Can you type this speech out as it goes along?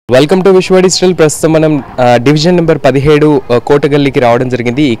Welcome to విశ్వ digital. ప్రస్తుతం మనం డివిజన్ నెంబర్ 17 కోటగల్లికి రావడం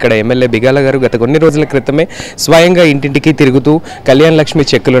జరిగింది. ఇక్కడ ఎమ్మెల్యే బిగాల గారు గత కొన్ని రోజుల క్రితమే స్వయంగా ఇంటింటికి తిరుగుతూ కళ్యాణలక్ష్మి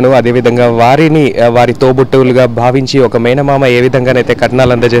చెక్కులను అదేవిధంగా వారి తోబుట్టువులుగా భావించి ఒక మేనమామ ఏ విధంగానైతే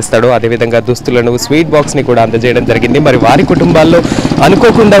కట్నాలు అందజేస్తాడో అదేవిధంగా దుస్తులను స్వీట్ బాక్స్ని కూడా అందజేయడం జరిగింది. మరి వారి కుటుంబాల్లో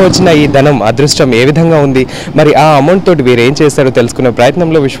అనుకోకుండా వచ్చిన ఈ ధనం అదృష్టం ఏ విధంగా ఉంది, మరి ఆ అమౌంట్ తోటి వీరు ఏం చేస్తారో తెలుసుకునే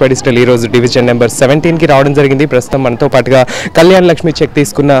ప్రయత్నంలో విశ్వ డిజిటల్ ఈ రోజు డివిజన్ నెంబర్ 17కి రావడం జరిగింది. ప్రస్తుతం మనతో పాటుగా కళ్యాణలక్ష్మి చెక్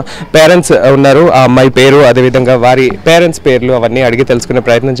తీసుకున్న పేరెంట్స్ ఉన్నారు. ఆ అమ్మాయి పేరు అదేవిధంగా వారి పేరెంట్స్ పేర్లు అవన్నీ అడిగి తెలుసుకునే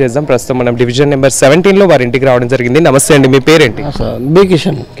ప్రయత్నం చేద్దాం. ప్రస్తుతం మనం డివిజన్ నెంబర్ 17లో వారి ఇంటికి రావడం జరిగింది. నమస్తే అండి, మీ పేరేంటి? బి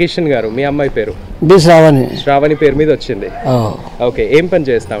కిషన్. కిషన్ గారు, మీ అమ్మాయి పేరు? బి శ్రావణి. శ్రావణి పేరు మీద వచ్చింది. ఓకే, ఏం పని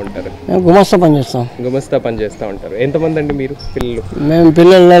చేస్తా ఉంటారు? గుమస్తా పని చేస్తాం. గుమస్తా పని చేస్తా ఉంటారు. ఎంతమంది అండి మీరు పిల్లలు? మేము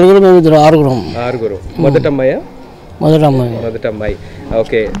పిల్లలు నలుగురు, మేము ఇద్దరు ఆరుగురు. మొదటి అమ్మాయి.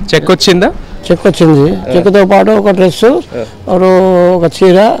 ఓకే, చెక్ వచ్చిందా? చెక్ వచ్చింది. చెక్తో పాటు ఒక డ్రెస్, ఒక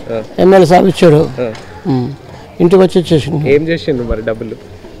చీర ఎమ్మెల్యే సాబ్ ఇచ్చాడు. ఇంటికి వచ్చి ఇచ్చేసింది. ఏం చేసిండ్రు మరి?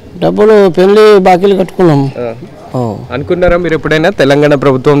 డబ్బులు పెళ్లి బాకీలు కట్టుకున్నాం. అనుకున్నారా మీరు ఎప్పుడైనా తెలంగాణ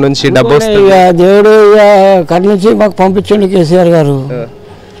ప్రభుత్వం నుంచి డబ్బు? దేవుడు కట్టించి మాకు పంపించండి కేసీఆర్ గారు.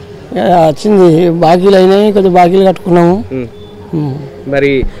 వచ్చింది, బాకీలు అయినాయి, కొద్దిగా బాకీలు కట్టుకున్నాము. మరి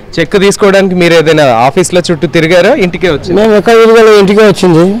చెక్ తీసుకోవడానికి మీరు ఏదైనా ఆఫీస్ లో చుట్టూ తిరిగారా? ఇంటికే వచ్చింది? మేము ఎక్కడ తిరగలేదు, ఇంటికే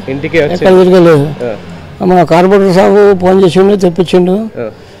వచ్చింది. ఎక్కడ తిరగలేదు. మన కార్పొరేటర్ సాబు ఫోన్ చేసిండు, తెప్పించిండు.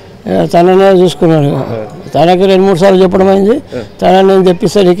 తననే చూసుకున్నాడు. తనకి 2-3 సార్లు చెప్పడం అయింది. తన నేను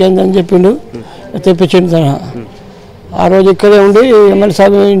తెప్పిస్తాను నీకేందని చెప్పిండు, తెప్పించిండు. తన ఆ రోజు ఇక్కడే ఉండి ఎమ్మెల్యే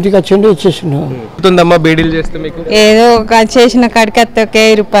సాబ్ ఇంటికి వచ్చిండు, ఇచ్చేసిండు. బీడీలు చేస్తే మీకు ఏదో చేసిన కాడికి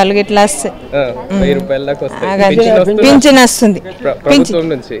 1000 రూపాయలు ఇట్లా వస్తాయి. పింఛన్ వస్తుంది ప్రభుత్వం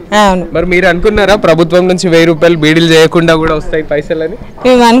నుంచి. మరి మీరు అనుకున్నారా ప్రభుత్వం నుంచి 1000 రూపాయలు బీడీలు చేయకుండా కూడా వస్తాయి పైసలని?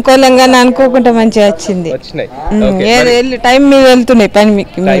 మేము అనుకోలేం కానీ అనుకోకుండా మంచిగా వచ్చింది. టైం మీద వెళ్తున్నాయి, పని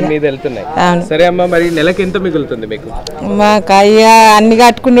మీద వెళ్తున్నాయి. సరే అమ్మా, మరి నెలకి ఎంత మిగులుతుంది మీకు? మాకు అయ్యా అన్ని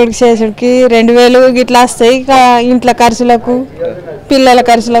కట్టుకునే చేసుడికి 2000 ఇట్లా వస్తాయి. ఇంట్లో ఖర్చులకు, పిల్లల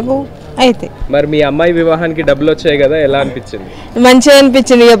ఖర్చులకు అయితే. మరి మీ అమ్మాయి వివాహానికి డబ్బులు వచ్చాయి కదా, ఎలా అనిపించింది? మంచిగా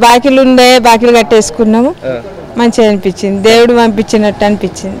అనిపించింది. ఇక బాకీలు కట్టేసుకున్నాము, మంచిగా అనిపించింది. దేవుడు పంపించినట్టు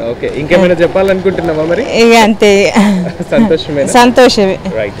అనిపించింది. ఓకే, ఇంకేమైనా చెప్పాలనుకుంటున్నావా మరి? ఇక అంతే, సంతోషమే.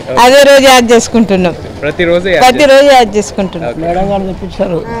 అదే రోజు యాద్ చేసుకుంటున్నాం, ప్రతిరోజు యాద్ చేసుకుంటున్నాం. మేడం గారు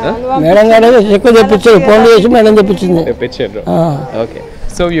తెప్పించారు, ఎక్కువ తెప్పించారు, ఫోన్ చేసి మేడం తెప్పించారు. ఓకే,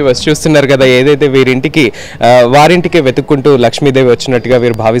 సో వ్యూవర్స్ చూస్తున్నారు కదా, ఏదైతే వారింటికే వెతుక్కుంటూ లక్ష్మీదేవి వచ్చినట్టుగా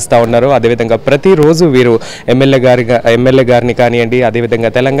వీరు భావిస్తూ ఉన్నారో అదేవిధంగా ప్రతిరోజు వీరు ఎమ్మెల్యే గారిని కానివ్వండి, అదేవిధంగా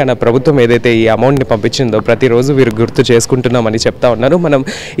తెలంగాణ ప్రభుత్వం ఏదైతే ఈ అమౌంట్ని పంపించిందో ప్రతిరోజు వీరు గుర్తు చేసుకుంటున్నామని చెప్తా ఉన్నారు. మనం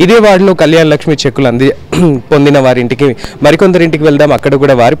ఇదే వార్డులో కళ్యాణలక్ష్మి చెక్కులు పొందిన వారింటికి మరికొందరింటికి వెళ్దాం. అక్కడ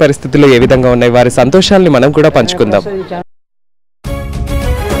కూడా వారి పరిస్థితులు ఏ విధంగా ఉన్నాయి, వారి సంతోషాలని మనం కూడా పంచుకుందాం.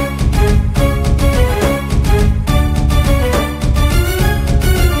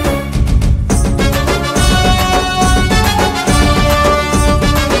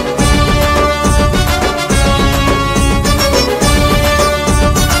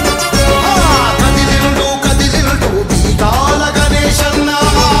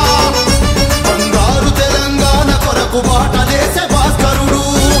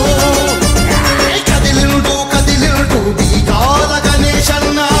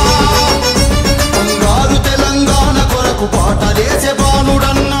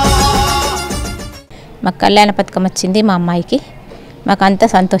 మాకు కళ్యాణ పథకం వచ్చింది మా అమ్మాయికి. మాకు అంత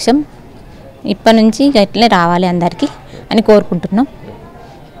సంతోషం. ఇప్పటి నుంచి ఇట్లనే రావాలి అందరికీ అని కోరుకుంటున్నాం.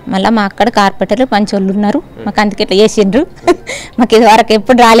 మళ్ళీ మా అక్కడ కార్పొరేటర్లు మంచి వాళ్ళు ఉన్నారు, మాకు అందుకే ఇట్లా చేసిండ్రు. మాకు ఇది వరకు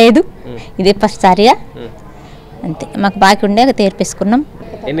ఎప్పుడు రాలేదు, ఇది ఫస్ట్ సారిగా. అంతే, మాకు బాకీ ఉండే తీర్పేసుకున్నాం.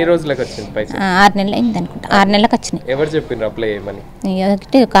 ఎన్ని రోజులకు వచ్చింది పైసలు? 6 నెలలు అయింది అనుకుంటా. 6 నెలలకు వచ్చినాయి. ఎవరు చెప్పిండ్రు అప్లై చేయమని?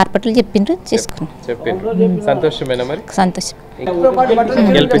 కార్పొరేటర్లు చెప్పిండ్రు, చేసుకున్నాం. సంతోషమేనా మరి? సంతోషం.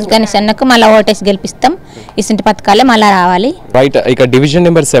 గణేష్ అన్నకు మళ్ళీ ఓటేసి గెలిపిస్తాం. ఇసుంటి పథకాలే మళ్ళీ రావాలి. రైట్, ఇక డివిజన్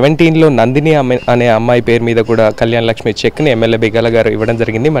నెంబర్ 17లో నందిని అనే అమ్మాయి పేరు మీద కూడా కళ్యాణలక్ష్మి చెక్ని ఎమ్మెల్యే బిగాల గారు ఇవ్వడం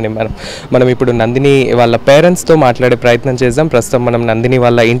జరిగింది. మనం ఇప్పుడు నందిని వాళ్ళ పేరెంట్స్తో మాట్లాడే ప్రయత్నం చేద్దాం. ప్రస్తుతం మనం నందిని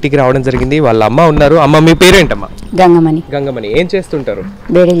వాళ్ళ ఇంటికి రావడం జరిగింది. వాళ్ళ అమ్మ ఉన్నారు. అమ్మ, మీ పేరేంటమ్మా? గంగమణి. ఏం చేస్తుంటారు?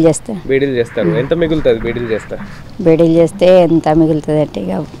 బీడీలు చేస్తారు. ఎంత మిగులుతుంది బీడీలు చేస్తే? ఎంత మిగులుతుంది అంటే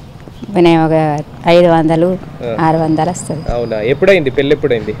ఇక ఒక 500-600 వస్తుంది. అవునా? ఎప్పుడైంది పెళ్ళి?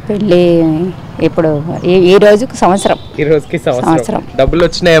 పెళ్ళి ఇప్పుడు ఈ రోజుకి సంవత్సరం. డబ్బులు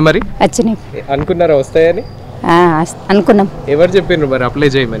వచ్చినాయా మరి? వచ్చినాయి. అనుకున్నారా వస్తాయని? అనుకున్నాం. ఎవరు చెప్పిండ్రు మరి అప్లై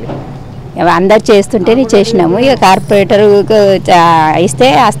చేయమని? అందరు చేస్తుంటేనే చేసినాము. ఇక కార్పొరేటర్ ఇస్తే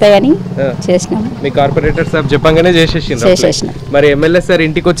వస్తాయని చేసినాము. మీ కార్పొరేటర్ సార్ చెప్పంగానే చేసేసినాం. మరి ఎమ్మెల్యే సార్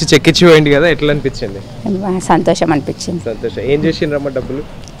ఇంటికి వచ్చి చెక్ ఇచ్చి పోయింది కదా, ఎట్లా అనిపించింది? సంతోషం అనిపించింది. సంతోషం. ఏం చేసిండ్రమ్మా డబ్బులు?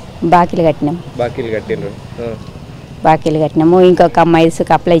 బాకీలు కట్టినాము. బాకీలు కట్టినాము. ఇంకొక అమ్మాయి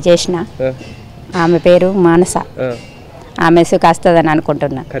ఇసుక అప్లై చేసిన, ఆమె పేరు మానస. ఆమె ఇసుక వస్తుందని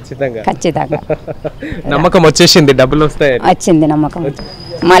అనుకుంటున్నా. ఖచ్చితంగా నమ్మకం వచ్చేసింది, డబ్బులు వస్తాయి వచ్చింది నమ్మకం.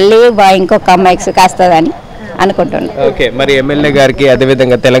 మళ్ళీ ఇంకొక అమ్మాయి ఇసుక వస్తుందని అనుకుంటున్నా. ఓకే, మరి ఎమ్మెల్యే గారికి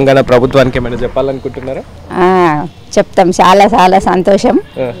అదేవిధంగా తెలంగాణ ప్రభుత్వానికి ఏమైనా చెప్పాలనుకుంటున్నారా? చెప్తాం, చాలా చాలా సంతోషం.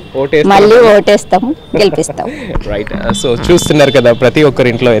 మళ్ళీ ఓటేస్తాం, గెలిపిస్తాం. రైట్. సో చూస్తున్నారు కదా, ప్రతి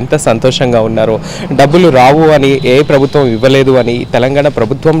ఒక్కరింట్లో ఎంత సంతోషంగా ఉన్నారో. డబ్బులు రావు అని ఏ ప్రభుత్వం ఇవ్వలేదు అని, తెలంగాణ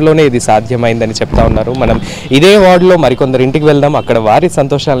ప్రభుత్వంలోనే ఇది సాధ్యమైందని చెప్తా ఉన్నారు. మనం ఇదే వార్డులో మరికొందరు ఇంటికి వెళ్దాం, అక్కడ వారి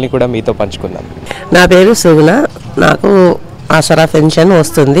సంతోషాలని కూడా మీతో పంచుకుందాం. నా పేరు సుగుణ. నాకు ఆసరా పెన్షన్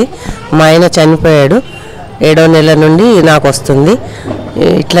వస్తుంది. మా ఆయన చనిపోయాడు, 7వ నెల నుండి నాకు వస్తుంది.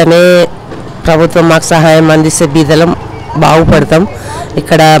 ఇట్లనే ప్రభుత్వం మాకు సహాయం అందిస్తే బీదలం బాగుపడతాం.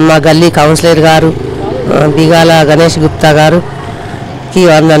 ఇక్కడ మా గల్లీ కౌన్సిలర్ గారు బిగాల గణేష్ గుప్తా గారికి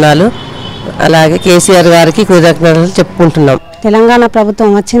వందనాలు, అలాగే కేసీఆర్ గారికి కృతజ్ఞతలు చెప్పుకుంటున్నాం. తెలంగాణ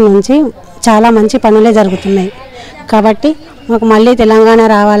ప్రభుత్వం వచ్చిన నుంచి చాలా మంచి పనులే జరుగుతున్నాయి కాబట్టి మాకు మళ్ళీ తెలంగాణ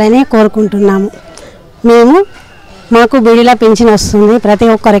రావాలని కోరుకుంటున్నాము. మాకు బీడీలో పింఛన్ వస్తుంది, ప్రతి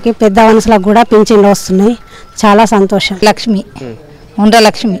ఒక్కరికి పెద్ద వనసులకు కూడా పింఛన్లు వస్తున్నాయి. చాలా సంతోషం. లక్ష్మి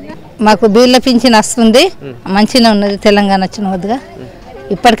మాకు బీడీలో పింఛన్ వస్తుంది, మంచిగా ఉన్నది. తెలంగాణ వచ్చిన వద్దుగా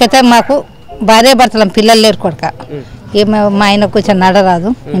ఇప్పటికైతే మాకు భార్య భర్తలం, పిల్లలు లేరు కొడక. మా ఆయన కొంచెం నడరాదు,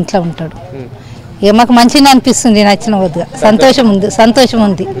 ఇంట్లో ఉంటాడు. మాకు మంచిగా అనిపిస్తుంది, నచ్చిన వద్దుగా. సంతోషం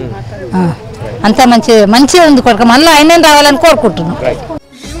ఉంది. అంతా మంచిగా ఉంది కొడక. మళ్ళీ ఆయన రావాలని కోరుకుంటున్నాం.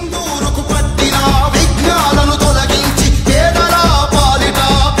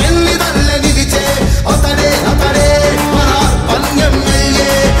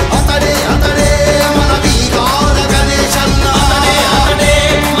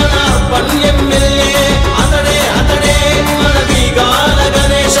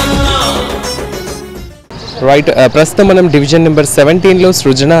 రైట్. ప్రస్తుతం మనం డివిజన్ నెంబర్ 17లో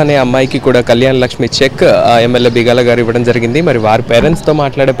సృజన అనే అమ్మాయికి కూడా కళ్యాణలక్ష్మి చెక్ ఎమ్మెల్యే బిగాల గారు ఇవ్వడం జరిగింది. మరి వారి పేరెంట్స్తో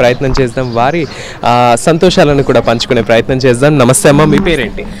మాట్లాడే ప్రయత్నం చేద్దాం, వారి సంతోషాలను కూడా పంచుకునే ప్రయత్నం చేద్దాం. నమస్తే అమ్మ, మీ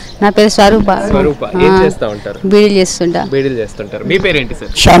పేరేంటి? నా పేరు స్వరూప. ఏం చేస్తూ ఉంటారు? బీడీలు చేస్తుంటారు. మీ పేరేంటి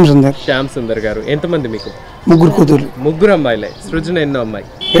సార్? శ్యామ్ సుందర్ గారు. ఎంతమంది మీకు? ముగ్గురు అమ్మాయిలే. సృజన ఎన్నో అమ్మాయి?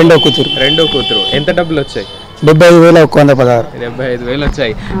 రెండో కూతురు. ఎంత డబ్బులు వచ్చాయి? 75,116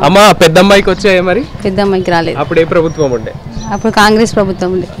 వచ్చాయి. అమ్మ, పెద్ద అమ్మాయికి వచ్చాయి? మరి పెద్ద అమ్మాయికి రాలేదు. అప్పుడు ఏ ప్రభుత్వం ఉండే? అప్పుడు కాంగ్రెస్ ప్రభుత్వం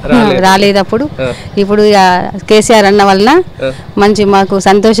ఉండే, రాలేదు అప్పుడు. ఇప్పుడు కేసీఆర్ అన్న వలన మంచి మాకు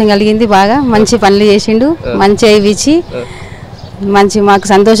సంతోషం కలిగింది. బాగా మంచి పనులు చేసిండు, మంచి ఇచ్చి మాకు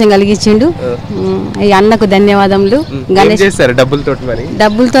సంతోషం కలిగించిండు. ఈ అన్నకు ధన్యవాదములు.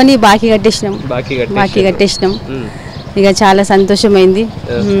 డబ్బులతోని బాకీ కట్టేసినాం. ఇక చాలా సంతోషమైంది.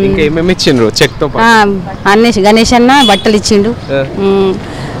 గణేష్ అన్న బట్టలు ఇచ్చిండు,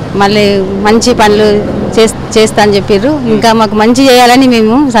 మళ్ళీ మంచి పనులు చేస్తా అని చెప్పారు. ఇంకా మాకు మంచి చేయాలని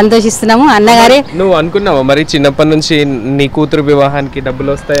మేము సంతోషిస్తున్నాము. అన్నగారే. నువ్వు అనుకున్నావా మరి చిన్నప్పటి నుంచి నీ కూతురు వివాహానికి డబ్బులు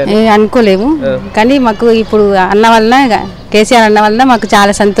వస్తాయని? అనుకోలేము, కానీ మాకు ఇప్పుడు అన్న వలన, కేసీఆర్ అన్న వలన మాకు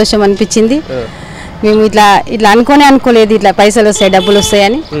చాలా సంతోషం అనిపించింది. మేము ఇట్లా అనుకోలేదు ఇట్లా పైసలు వస్తాయి, డబ్బులు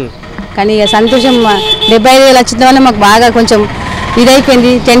వస్తాయని. కానీ ఇక సంతోషం 75,000 వచ్చిన వల్ల మాకు బాగా కొంచెం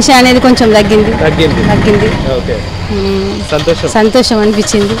ఇదైపోయింది. టెన్షన్ అనేది కొంచెం తగ్గింది. సంతోషం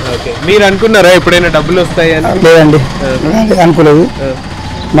అనిపించింది. మీరు అనుకున్నారా ఎప్పుడైనా డబ్బులు వస్తాయని? లేదండి, అనుకోలేదు.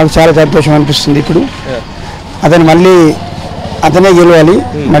 మాకు చాలా సంతోషం అనిపిస్తుంది. ఇప్పుడు అతనే గెలవాలి,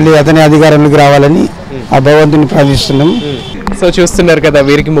 మళ్ళీ అతనే అధికారంలోకి రావాలని ఆ భగవంతుని ప్రార్థిస్తున్నాం. సో చూస్తున్నారు కదా,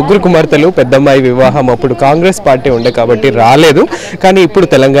 వీరికి ముగ్గురు కుమార్తెలు. పెద్దమ్మాయి వివాహం అప్పుడు కాంగ్రెస్ పార్టీ ఉండే కాబట్టి రాలేదు, కానీ ఇప్పుడు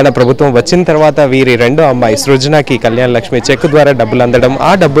తెలంగాణ ప్రభుత్వం వచ్చిన తర్వాత వీరి రెండో అమ్మాయి సృజనకి కళ్యాణలక్ష్మి చెక్ ద్వారా డబ్బులు అందడం,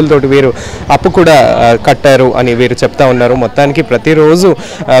 ఆ డబ్బులతోటి వీరు అప్పు కూడా కట్టారు అని వీరు చెప్తా ఉన్నారు. మొత్తానికి ప్రతిరోజు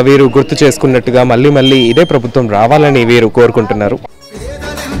వీరు గుర్తు చేసుకున్నట్టుగా మళ్ళీ ఇదే ప్రభుత్వం రావాలని వీరు కోరుకుంటున్నారు.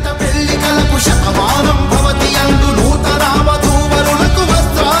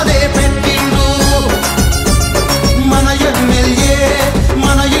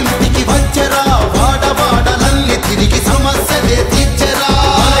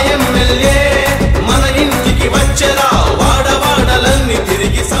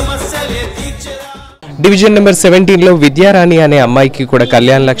 డివిజన్ నెంబర్ 17లో విద్యారాణి అనే అమ్మాయికి కూడా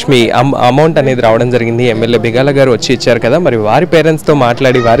కళ్యాణలక్ష్మి అమౌంట్ అనేది రావడం జరిగింది. ఎమ్మెల్యే బిగాల గారు వచ్చి ఇచ్చారు కదా, మరి వారి పేరెంట్స్తో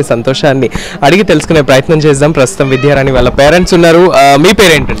మాట్లాడి వారి సంతోషాన్ని అడిగి తెలుసుకునే ప్రయత్నం చేద్దాం. ప్రస్తుతం విద్యారాణి వాళ్ళ పేరెంట్స్ ఉన్నారు. మీ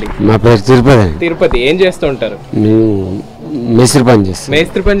పేరేంటండి? మా పేరు తిరుపతి. ఏం చేస్తూ ఉంటారు? మేస్త్రి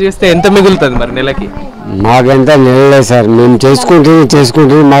పని చేస్తే ఎంత మిగులుతుంది మరి నెలకి? మాకెంత నెలలే సార్, మేము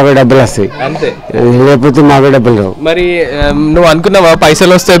చేసుకుంటూ మాకు డబ్బులు వస్తాయి అంతే, లేకపోతే మాకు డబ్బులు రావు. మరి నువ్వు అనుకున్నావా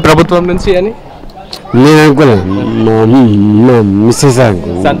పైసలు వస్తాయి ప్రభుత్వం నుంచి అని? నేను అనుకోలేదు, మా మిస్సెస్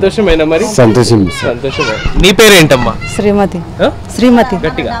అనుకున్నాను. సంతోషమేనా మరి? సంతోషమే. నీ పేరేంటమ్మా? శ్రీమతి.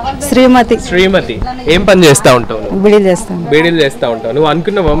 గట్టిగా. శ్రీమతి. ఏం పని చేస్తా ఉంటావు? బీడీలు చేస్తా ఉంటావు. నువ్వు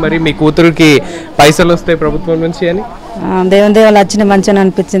అనుకున్నావా మరి మీ కూతురుకి పైసలు వస్తాయి ప్రభుత్వం నుంచి అని? దేవుళ్ళు వచ్చిన మంచిగా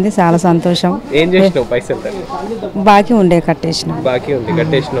అనిపించింది, చాలా సంతోషం. ఏం చేసినావు పైసలు? బాకీ ఉండే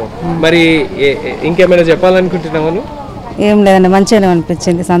కట్టేసినావు. మరి ఇంకేమైనా చెప్పాలనుకుంటున్నావు? ఏం లేదండి, మంచిగానే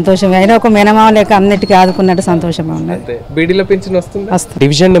అనిపించింది, సంతోషం. అయినా ఒక మేనమామ లేక అన్నిటికీ ఆదుకున్నట్టు సంతోషంగా ఉన్నది. బీడీలో పింఛన్ వస్తుంది.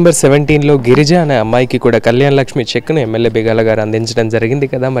 డివిజన్ నెంబర్ 17లో గిరిజ అనే అమ్మాయికి కూడా కళ్యాణ లక్ష్మి చెక్ను ఎమ్మెల్యే బిగాల గారు అందించడం జరిగింది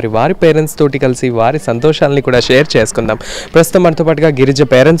కదా. మరి వారి పేరెంట్స్ తోటి కలిసి వారి సంతోషాలని కూడా షేర్ చేసుకుందాం. ప్రస్తుతం మనతో పాటుగా గిరిజ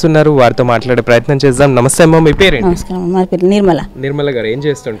పేరెంట్స్ ఉన్నారు, వారితో మాట్లాడే ప్రయత్నం చేద్దాం. నమస్తే అమ్మ, మీ పేరేంటి? నిర్మల గారు. ఏం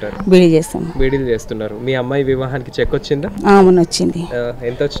చేస్తుంటారు? బీడీలు చేస్తున్నారు. మీ అమ్మాయి వివాహానికి చెక్ వచ్చిందా? వచ్చింది.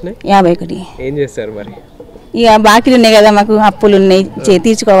 ఎంత వచ్చినాయి? 51. ఏం చేస్తారు మరి? ఇక బాకీలు ఉన్నాయి కదా, మాకు అప్పులు ఉన్నాయి,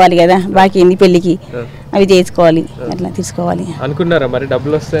 తీర్చుకోవాలి కదా, బాకీ ఉంది పెళ్లికి, అవి చేసుకోవాలి, అట్లా తీసుకోవాలి. అనుకున్నారా మరి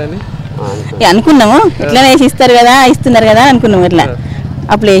డబ్బులు వస్తాయని? అనుకున్నాము, ఇట్లా ఇస్తారు కదా, ఇస్తున్నారు కదా అనుకున్నాము. ఇట్లా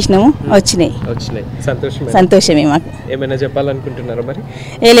అప్లై చేసినాము, వచ్చినాయి. సంతోషమే. మాకు ఏమైనా చెప్పాలనుకుంటున్నారా మరి?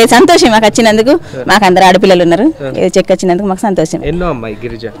 లేదు, సంతోషం మాకు వచ్చినందుకు. మాకు అందరు ఆడపిల్లలు ఉన్నారు, చెక్ వచ్చినందుకు మాకు సంతోషం. ఎన్నో అమ్మాయి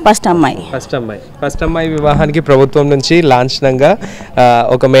గిరిజ? ఫస్ట్ అమ్మాయి వివాహానికి ప్రభుత్వం నుంచి లాంఛనంగా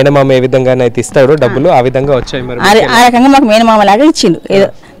ఒక మేనమామ ఏ విధంగానైతే ఇస్తారో డబ్బులు, ఆ విధంగా వచ్చాయి. మరి ఆ రకంగా మాకు మేనమామ లాగా ఇచ్చిండు, ఏదో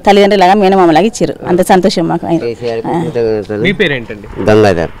తల్లిదండ్రులాగా మేనమామలాగా ఇచ్చారు, అంత సంతోషం మాకు. మీ పేరేంటండి?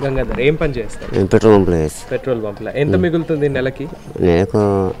 గంగాధర్. ఏం పని చేస్తారు? పెట్రోల్ పంపులో. ఎంత మిగులుతుంది నెలకి? నెలకు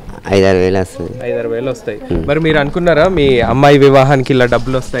 5-6 వేలు వస్తుంది. 5-6 వేలు వస్తాయి. మరి మీరు అనుకున్నారా మీ అమ్మాయి వివాహానికి ఇలా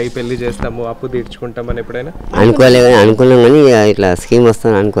డబ్బులు వస్తాయి, పెళ్లి చేస్తాము, అప్పు తీర్చుకుంటాం అని ఎప్పుడైనా? అనుకున్నాం కానీ ఇట్లా స్కీమ్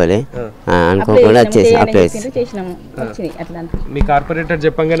వస్తుంది అనుకోలే, అనుకోకుండా వచ్చేసి అప్లై చేసినాము. మీ కార్పొరేటర్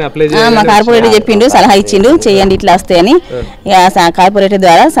చెప్పంగానే అప్లై మా కార్పొరేటర్ చెప్పిండు, సలహా ఇచ్చిండు, చేయండి ఇట్లా వస్తాయని. కార్పొరేటర్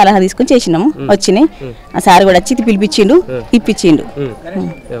ద్వారా సలహా తీసుకుని చేసినాము, వచ్చినాయి. ఆ సార్ కూడా వచ్చి పిలిపించిండు, ఇప్పించిండు.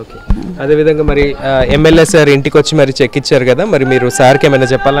 అదే విధంగా మరి ఎమ్మెల్యే సార్ ఇంటికి వచ్చి మరి చెక్ ఇచ్చారు కదా, మరి మీరు సార్కి ఏమైనా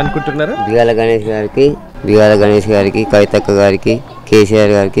చెప్పాలనుకుంటున్నారా? బిగాల గణేష్ గారికి, కవితక్క గారికి,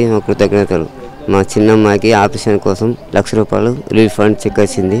 కేసీఆర్ గారికి మా కృతజ్ఞతలు. మా చిన్నమ్మాయికి ఆపరేషన్ కోసం 1,00,000 రూపాయలు రిలీఫ్ ఫండ్ చెక్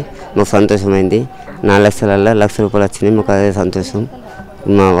వచ్చింది, మాకు సంతోషమైంది. 4 లక్షలలో 1,00,000 రూపాయలు వచ్చినాయి, మాకు అదే సంతోషం.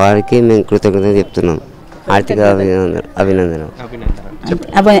 మా వారికి మేము కృతజ్ఞతలు చెప్తున్నాం. ఆర్థిక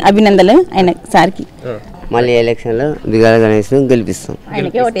అభినందనలు ఆయన సార్కి. మళ్ళీ ఎలక్షన్లో బిగాల గణేష్ గెలిపిస్తాం,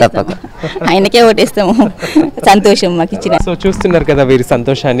 తప్పక ఆయనకే ఓటేస్తాము. సంతోషం మాకు ఇచ్చిన. సో చూస్తున్నారు కదా వీరి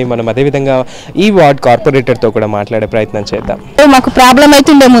సంతోషాన్ని. మనం అదే విధంగా ఈ వార్డ్ కార్పొరేటర్ తో కూడా మాట్లాడే ప్రయత్నం చేద్దాం. మాకు ప్రాబ్లం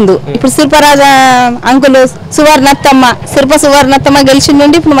అవుతుండే ముందు, ఇప్పుడు శిల్పరాజ అంకులు సువర్ణత్తమ్మ గెలిచిన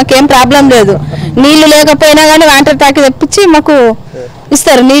నుండి ఇప్పుడు మాకేం ప్రాబ్లం లేదు. నీళ్లు లేకపోయినా కానీ వాటర్ ట్యాంక్ తెప్పించి మాకు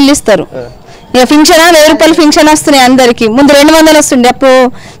ఇస్తారు, నీళ్ళు ఇస్తారు. ఇక ఫింక్షన్ 1000 రూపాయలు ఫింక్షన్ వస్తున్నాయి అందరికి. ముందు 200 వస్తుండే, అప్పుడు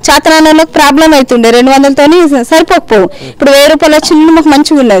చాతనాలకు ప్రాబ్లం అవుతుండే, 200తోని సరిపోకపోవు. ఇప్పుడు 1000 రూపాయలు వచ్చింది, మాకు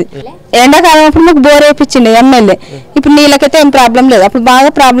మంచిగా ఉన్నది. ఎండాకాలం అప్పుడు మాకు బోర్ వేయించిండే ఎమ్మెల్యే. ఇప్పుడు నీళ్ళకైతే ఏం ప్రాబ్లం లేదు, అప్పుడు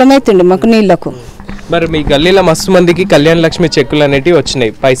బాగా ప్రాబ్లం అవుతుండే మాకు నీళ్లకు. మరి మీ గల్లీలో మస్తు మందికి కళ్యాణ లక్ష్మి చెక్కులు అనేటివి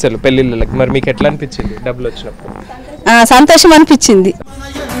వచ్చినాయి, పైసలు పెళ్లిళ్ళకి. మరి మీకు ఎట్లా అనిపించింది డబ్బులు వచ్చినప్పుడు? సంతోషం అనిపించింది.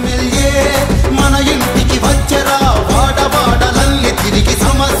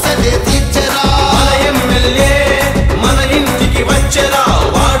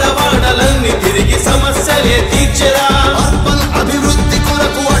 అభివృద్ధి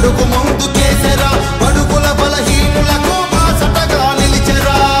కొరకు అడుగు ముందు కేసరా, అడుగుల బలహీనులకు బాసటగా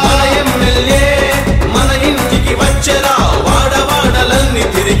నిలిచెరా. మన ఎమ్మెల్యే మన ఇంటికి వచ్చరా, వాడవాడలన్నీ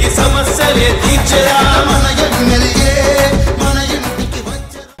తిరిగి సమస్యలే తీర్చెరా. మన ఎమ్మెల్యే మన ఇంటికి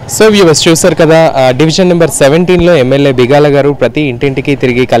వచ్చరా. సో వ్యూవర్స్ చూస్తారు కదా, డివిజన్ నెంబర్ 17లో ఎమ్మెల్యే బిగాల గారు ప్రతి ఇంటింటికి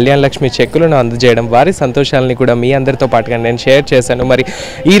తిరిగి కళ్యాణ లక్ష్మి చెక్కులను అందజేయడం, వారి సంతోషాలని కూడా మీ అందరితో పాటుగా నేను షేర్ చేశాను. మరి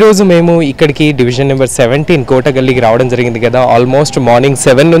ఈరోజు మేము ఇక్కడికి డివిజన్ నెంబర్ 17 కోటగల్లీకి రావడం జరిగింది కదా. ఆల్మోస్ట్ మార్నింగ్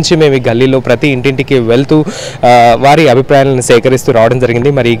 7 నుంచి మేము ఈ గల్లీలో ప్రతి ఇంటింటికి వెళ్తూ వారి అభిప్రాయాలను సేకరిస్తూ రావడం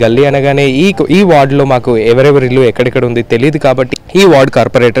జరిగింది. మరి ఈ గల్లీ అనగానే ఈ వార్డులో మాకు ఎవరెవరి ఇల్లు ఎక్కడెక్కడ ఉంది తెలియదు, కాబట్టి ఈ వార్డ్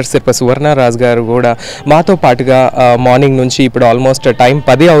కార్పొరేటర్ సిర్ప సువర్ణరాజు గారు కూడా మాతో పాటుగా మార్నింగ్ నుంచి ఇప్పుడు ఆల్మోస్ట్ టైం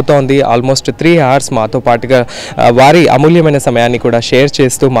 10 అవుతోంది, ఆల్మోస్ట్ 3 hours మాతో పాటుగా వారి అమూల్యమైన సమయాన్ని కూడా షేర్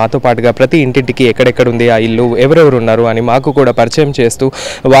చేస్తూ మాతో పాటుగా ప్రతి ఇంటింటికి ఎక్కడెక్కడ ఉంది ఆ ఇల్లు, ఎవరెవరు ఉన్నారు అని మాకు కూడా పరిచయం చేస్తూ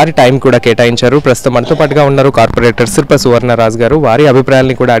వారి టైం కూడా కేటాయించారు. ప్రస్తుతం మనతో పాటుగా ఉన్నారు కార్పొరేటర్ సిర్ప సువర్ణరాజు గారు. వారి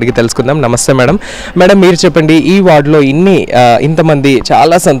అభిప్రాయాన్ని కూడా అడిగి తెలుసుకుందాం. నమస్తే మేడం. మేడం, మీరు చెప్పండి, ఈ వార్డులో ఇంతమంది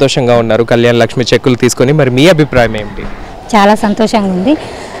చాలా సంతోషంగా ఉన్నారు కళ్యాణ లక్ష్మి చెక్కులు తీసుకొని, మరి మీ అభిప్రాయం ఏమిటి? చాలా సంతోషంగా ఉంది.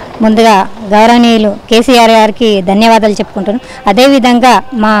 ముందుగా గౌరవనీయులు కేసీఆర్ గారికి ధన్యవాదాలు చెప్పుకుంటున్నాను. అదేవిధంగా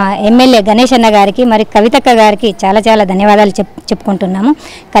మా ఎమ్మెల్యే గణేష్ అన్న గారికి, మరి కవితక్క గారికి చాలా చాలా ధన్యవాదాలు చెప్పుకుంటున్నాము.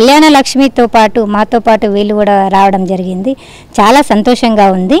 కళ్యాణ లక్ష్మితో పాటు మాతో పాటు వీళ్ళు కూడా రావడం జరిగింది. చాలా సంతోషంగా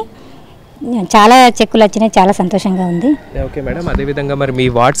ఉంది. చాలా చెక్కులు వచ్చినాయి, చాలా సంతోషంగా ఉంది. ఓకే మేడం, అదేవిధంగా మరి మీ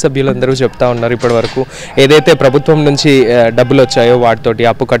వార్డ్ సభ్యులందరూ చెప్తా ఉన్నారు ఇప్పటి వరకు ఏదైతే ప్రభుత్వం నుంచి డబ్బులు వచ్చాయో వాటితోటి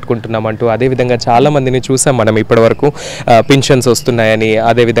అప్పు కట్టుకుంటున్నామంటూ. అదేవిధంగా చాలా మందిని చూసాం మనం ఇప్పటి వరకు పింఛన్స్ వస్తున్నాయని,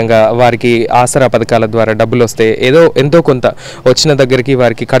 అదేవిధంగా వారికి ఆసరా పథకాల ద్వారా డబ్బులు వస్తే ఎంతో కొంత వచ్చిన దగ్గరికి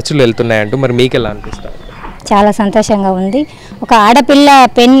వారికి ఖర్చులు వెళ్తున్నాయంటూ. మరి మీకు ఎలా అనిపిస్తుంది? చాలా సంతోషంగా ఉంది. ఒక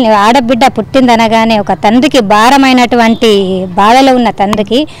ఆడబిడ్డ పుట్టిందనగానే ఒక తండ్రికి భారమైనటువంటి బాధలో ఉన్న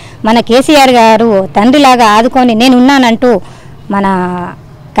తండ్రికి మన కేసీఆర్ గారు తండ్రిలాగా ఆదుకొని నేనున్నానంటూ మన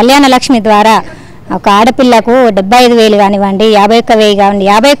కళ్యాణలక్ష్మి ద్వారా ఒక ఆడపిల్లకు 75,000 కానివ్వండి, 51,000 కానివ్వండి,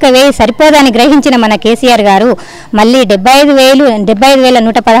 51,000 సరిపోదని గ్రహించిన మన కేసీఆర్ గారు మళ్ళీ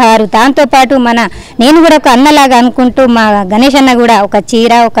 75,116 దాంతోపాటు నేను కూడా ఒక అన్నలాగా అనుకుంటూ మా గణేష్ అన్న కూడా ఒక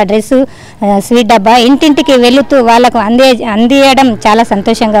చీర, ఒక డ్రెస్సు, స్వీట్ డబ్బా ఇంటింటికి వెళుతూ వాళ్ళకు అందియడం చాలా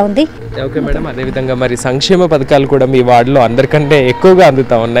సంతోషంగా ఉంది. ఓకే మేడం, అదేవిధంగా మరి సంక్షేమ పథకాలు కూడా మీ వార్డులో అందరికంటే ఎక్కువగా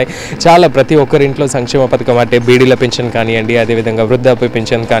అందుతూ ఉన్నాయి. చాలా ప్రతి ఒక్కరింట్లో సంక్షేమ పథకం అంటే బీడీల పెన్షన్ కానివ్వండి, అదేవిధంగా వృద్ధాప్య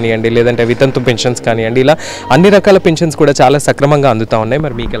పెన్షన్ కానివ్వండి, లేదంటే వితంతు పెన్షన్స్ కానివ్వండి, ఇలా అన్ని రకాల పెన్షన్స్ కూడా చాలా సక్రమంగా అందుతూ ఉన్నాయి.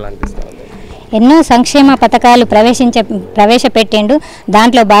 మరి మీకు ఎలా అనిపిస్తుంది? ఎన్నో సంక్షేమ పథకాలు ప్రవేశపెట్టిండు.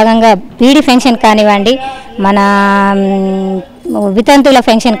 దాంట్లో భాగంగా బీడీ పెన్షన్ కానివ్వండి, మన వితంతుల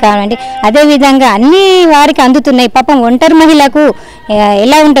పెన్షన్ కానివ్వండి, అదేవిధంగా అన్ని వారికి అందుతున్నాయి. పాపం ఒంటరి మహిళకు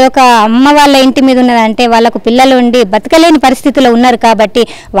ఎలా ఉంటుంది, ఒక అమ్మ వాళ్ళ ఇంటి మీద ఉన్నదంటే వాళ్ళకు పిల్లలు ఉండి బతకలేని పరిస్థితిలో ఉన్నారు కాబట్టి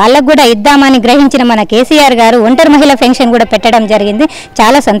వాళ్ళకు కూడా ఇద్దామని గ్రహించిన మన కేసీఆర్ గారు ఒంటరి మహిళ పెన్షన్ కూడా పెట్టడం జరిగింది.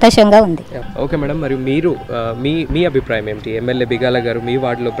 చాలా సంతోషంగా ఉంది. ఓకే మేడం, మరి మీరు మీ అభిప్రాయం ఏమిటి? ఎమ్మెల్యే బిగాల గారు మీ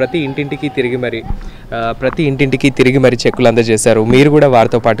వార్డులో ప్రతి ఇంటింటికి తిరిగి మరి చెక్కులు అందజేశారు. మీరు కూడా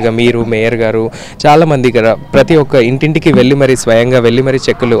వారితో పాటుగా మీరు మేయర్ గారు చాలా మంది కదా ప్రతి ఒక్క ఇంటింటికి వెళ్ళి మరి స్వయంగా వెళ్ళి మరి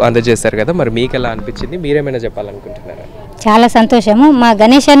చెక్కులు అందజేశారు కదా. మరి మీకు ఎలా అనిపించింది? మీరేమైనా చెప్పాలనుకుంటున్నారా? చాలా సంతోషము. మా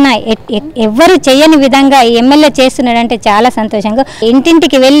గణేష్ అన్న ఎవ్వరు చేయని విధంగా ఎమ్మెల్యే చేస్తున్నాడంటే చాలా సంతోషంగా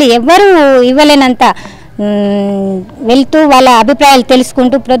ఇంటింటికి వెళ్ళి ఎవ్వరు ఇవ్వలేనంత వెళ్తూ వాళ్ళ అభిప్రాయాలు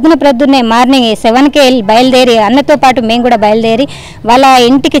తెలుసుకుంటూ ప్రొద్దునే మార్నింగ్ 7కే బయలుదేరి అన్నతో పాటు మేము కూడా బయలుదేరి వాళ్ళ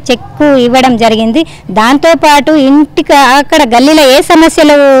ఇంటికి చెక్కు ఇవ్వడం జరిగింది. దాంతోపాటు ఇంటికి అక్కడ గల్లీలో ఏ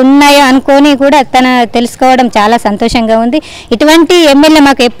సమస్యలు ఉన్నాయో అనుకొని కూడా తెలుసుకోవడం చాలా సంతోషంగా ఉంది. ఇటువంటి ఎమ్మెల్యే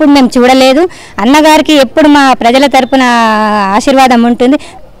మాకు ఎప్పుడు మేము చూడలేదు. అన్నగారికి ఎప్పుడు మా ప్రజల తరపున ఆశీర్వాదం ఉంటుంది.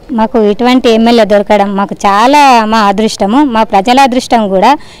 మాకు ఇటువంటి ఎమ్మెల్యే దొరకడం మాకు చాలా మా అదృష్టము, మా ప్రజల అదృష్టం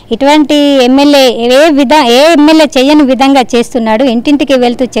కూడా. ఇటువంటి ఎమ్మెల్యే ఏ ఎమ్మెల్యే చేయని విధంగా చేస్తున్నాడు. ఇంటింటికి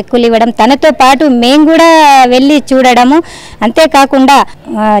వెళ్తూ చెక్కులు ఇవ్వడం, తనతో పాటు మేము కూడా వెళ్ళి చూడడము, అంతేకాకుండా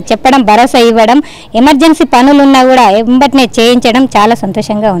చెప్పడం, భరోసా ఇవ్వడం, ఎమర్జెన్సీ పనులున్నా కూడా వెంబటనే చేయించడం చాలా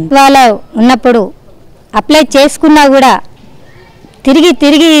సంతోషంగా ఉంది. వాళ్ళ ఉన్నప్పుడు అప్లై చేసుకున్నా కూడా తిరిగి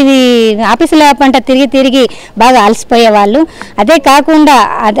ఆఫీసుల పంట తిరిగి బాగా అలసిపోయేవాళ్ళు. అదే కాకుండా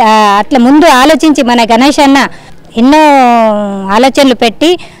అట్లా ముందు ఆలోచించి మన గణేష్ అన్న ఎన్నో ఆలోచనలు పెట్టి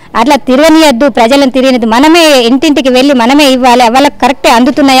అట్లా తిరగనియద్దు, ప్రజలను తిరగనియద్దు, మనమే ఇంటింటికి వెళ్ళి మనమే ఇవ్వాలి, వాళ్ళకి కరెక్టే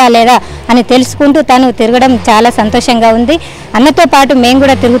అందుతున్నాయా లేదా అని తెలుసుకుంటూ తను తిరగడం చాలా సంతోషంగా ఉంది. అన్నతో పాటు మేము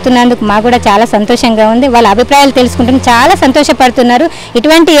కూడా తిరుగుతున్నందుకు మాకు కూడా చాలా సంతోషంగా ఉంది. వాళ్ళ అభిప్రాయాలు తెలుసుకుంటూ చాలా సంతోషపడుతున్నారు.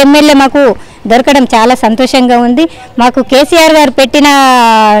 ఇటువంటి ఎమ్మెల్యే మాకు దొరకడం చాలా సంతోషంగా ఉంది. మాకు కేసీఆర్ గారు పెట్టిన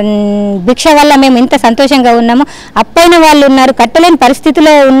భిక్ష వల్ల మేము ఇంత సంతోషంగా ఉన్నాము. అప్పైన వాళ్ళు ఉన్నారు, కట్టలేని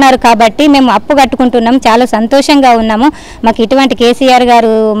పరిస్థితిలో ఉన్నారు కాబట్టి మేము అప్పు కట్టుకుంటున్నాము, చాలా సంతోషంగా ఉన్నాము. మాకు ఇటువంటి కేసీఆర్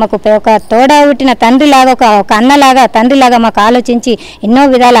గారు మాకు ఒక తోడ పుట్టిన తండ్రిలాగా, ఒక అన్నలాగా, తండ్రిలాగా మాకు ఆలోచించి ఎన్నో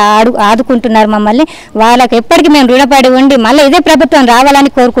విధాలు ఆదుకుంటున్నారు మమ్మల్ని. వాళ్ళకి ఎప్పటికీ మేము రుణపడి ఉండి మళ్ళీ ఇదే ప్రభుత్వం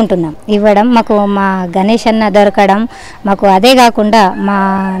రావాలని కోరుకుంటున్నాం. ఇవ్వడం మాకు మా గణేష్ అన్న దొరకడం, మాకు అదే కాకుండా మా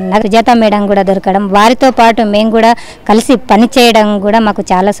సుజాత మేడం కూడా దొరకడం, వారితో పాటు మేము కూడా కలిసి పనిచేయడం కూడా మాకు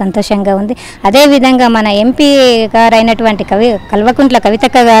చాలా సంతోషంగా ఉంది. అదేవిధంగా మన ఎంపీ గారు అయినటువంటి కల్వకుంట్ల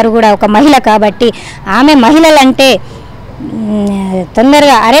కవితక్క గారు కూడా ఒక మహిళ కాబట్టి ఆమె మహిళలంటే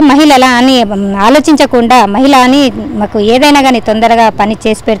తొందరగా మహిళలా అని ఆలోచించకుండా మహిళ అని మాకు ఏదైనా కానీ తొందరగా పని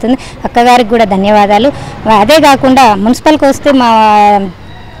చేసి పెడుతుంది. అక్కగారికి కూడా ధన్యవాదాలు. అదే కాకుండా మున్సిపల్కి వస్తే మా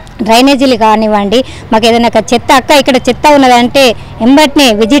డ్రైనేజీలు కానివ్వండి, మాకు ఏదైనా చెత్త ఇక్కడ చెత్త ఉన్నదంటే ఎంబట్నే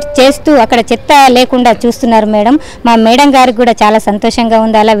విజిట్ చేస్తూ అక్కడ చెత్త లేకుండా చూస్తున్నారు మేడం. మా మేడం గారికి కూడా చాలా సంతోషంగా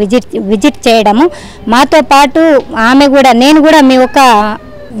ఉంది అలా విజిట్ చేయడము. మాతో పాటు ఆమె కూడా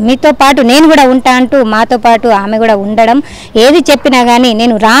మీతో పాటు నేను కూడా ఉంటా అంటూ మాతో పాటు ఆమె కూడా ఉండడం, ఏది చెప్పినా కానీ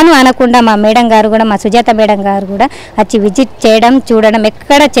నేను రాను అనకుండా మా మేడం గారు కూడా, మా సుజాత మేడం గారు కూడా వచ్చి విజిట్ చేయడం, చూడడం,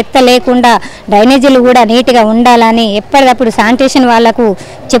 ఎక్కడ చెత్త లేకుండా డ్రైనేజీలు కూడా నీట్గా ఉండాలని ఎప్పటికప్పుడు శానిటేషన్ వాళ్ళకు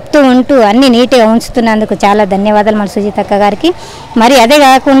చెప్తూ ఉంటూ అన్నీ నీట్గా ఉంచుతున్నందుకు చాలా ధన్యవాదాలు మన సుజాతక్క గారికి. మరి అదే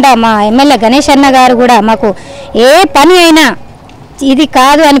కాకుండా మా ఎమ్మెల్యే గణేష్ అన్న గారు కూడా మాకు ఏ పని అయినా ఇది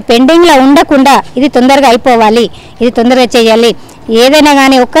కాదు అని పెండింగ్లో ఉండకుండా ఇది తొందరగా అయిపోవాలి, ఇది తొందరగా చేయాలి, ఏదైనా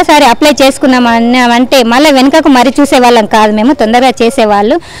కానీ ఒక్కసారి అప్లై చేసుకున్నామంటే మళ్ళీ వెనుకకు మరి చూసేవాళ్ళం కాదు, మేము తొందరగా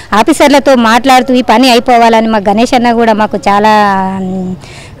చేసేవాళ్ళు. ఆఫీసర్లతో మాట్లాడుతూ ఈ పని అయిపోవాలని మా గణేష్ అన్న కూడా మాకు చాలా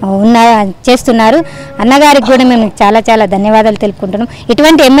చేస్తున్నారు. అన్నగారికి కూడా మేము చాలా చాలా ధన్యవాదాలు తెలుపుకుంటున్నాం.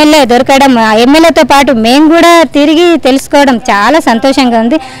 ఇటువంటి ఎమ్మెల్యే దొరకడం, ఎమ్మెల్యేతో పాటు మేము కూడా తిరిగి తెలుసుకోవడం చాలా సంతోషంగా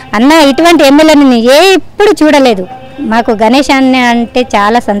ఉంది. అన్న ఇటువంటి ఎమ్మెల్యేని ఎప్పుడు చూడలేదు. మాకు గణేష్ అన్న అంటే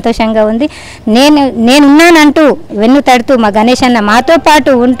చాలా సంతోషంగా ఉంది. నేనున్నానంటూ వెన్ను తడుతూ మా గణేష్ అన్న మాతో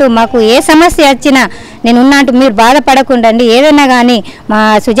పాటు ఉంటూ మాకు ఏ సమస్య వచ్చినా నేనున్నా అంటూ మీరు బాధపడకుండండి, ఏదైనా కానీ మా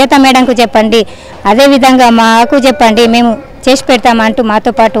సుజాత మేడంకు చెప్పండి, అదేవిధంగా మాకు చెప్పండి, మేము చేసి పెడతామంటూ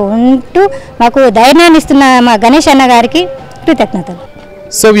మాతో పాటు ఉంటూ మాకు ధైర్యాన్ని ఇస్తున్న మా గణేష్ అన్న గారికి కృతజ్ఞతలు.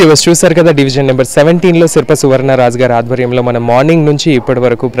 సో వ్యూవర్స్ చూసారు కదా, డివిజన్ నెంబర్ 17లో శిల్ప సువర్ణరాజు గారి ఆధ్వర్యంలో మనం మార్నింగ్ నుంచి ఇప్పటి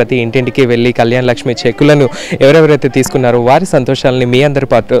వరకు ప్రతి ఇంటింటికి వెళ్ళి కళ్యాణ లక్ష్మి చెక్కులను ఎవరెవరైతే తీసుకున్నారో వారి సంతోషాలని మీ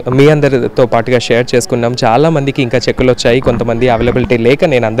అందరితో పాటుగా షేర్ చేసుకున్నాం. చాలా మందికి ఇంకా చెక్కులు వచ్చాయి, కొంతమంది అవైలబిలిటీ లేక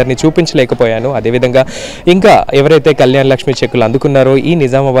నేను అందరినీ చూపించలేకపోయాను. అదేవిధంగా ఇంకా ఎవరైతే కళ్యాణ లక్ష్మి చెక్కులు అందుకున్నారో ఈ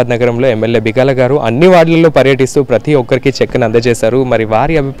నిజామాబాద్ నగరంలో ఎమ్మెల్యే బిగాల గారు అన్ని వార్డులలో పర్యటిస్తూ ప్రతి ఒక్కరికి చెక్కును అందజేశారు. మరి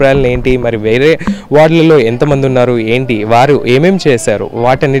వారి అభిప్రాయాలు ఏంటి, మరి వేరే వార్డులలో ఎంతమంది ఉన్నారు ఏంటి, వారు ఏమేమి చేశారు,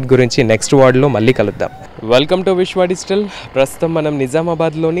 వాటన్నిటి గురించి నెక్స్ట్ వార్డులో మళ్ళీ కలుద్దాం. వెల్కమ్ టు విశ్వ డిజిటల్. ప్రస్తుతం మనం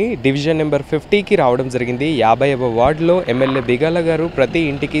నిజామాబాద్లోని డివిజన్ నెంబర్ 50కి రావడం జరిగింది. 50వ వార్డులో ఎమ్మెల్యే బిగాల గారు ప్రతి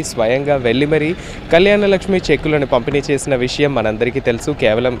ఇంటికి స్వయంగా వెళ్ళి మరీ కళ్యాణ లక్ష్మి చెక్కులను పంపిణీ చేసిన విషయం మనందరికీ తెలుసు.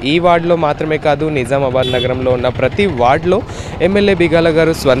 కేవలం ఈ వార్డులో మాత్రమే కాదు, నిజామాబాద్ నగరంలో ఉన్న ప్రతి వార్డులో ఎమ్మెల్యే బిగాల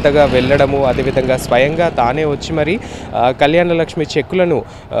గారు స్వంతగా వెళ్ళడము, అదేవిధంగా స్వయంగా తానే వచ్చి మరి కళ్యాణ లక్ష్మి చెక్కులను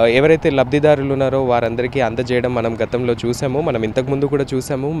ఎవరైతే లబ్ధిదారులు ఉన్నారో వారందరికీ అందజేయడం మనం గతంలో చూసాము, మనం ఇంతకుముందు కూడా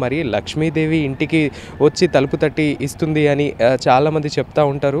చూసాము. మరి లక్ష్మీదేవి ఇంటికి వచ్చి తలుపు తట్టి ఇస్తుంది అని చాలామంది చెప్తా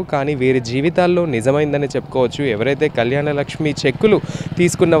ఉంటారు, కానీ వీరి జీవితాల్లో నిజమైందని చెప్పుకోవచ్చు. ఎవరైతే కళ్యాణ లక్ష్మి చెక్కులు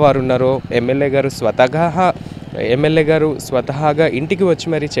తీసుకున్న వారు ఉన్నారో ఎమ్మెల్యే గారు స్వతహాగా ఇంటికి వచ్చి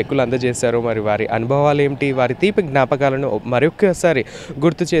మరి చెక్కులు అందజేశారు. మరి వారి అనుభవాలు ఏమిటి, వారి తీపి జ్ఞాపకాలను మరొకసారి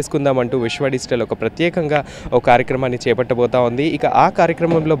గుర్తు చేసుకుందామంటూ విశ్వ డిజిటల్ ఒక ప్రత్యేకంగా ఒక కార్యక్రమాన్ని చేపట్టబోతా ఉంది. ఇక ఆ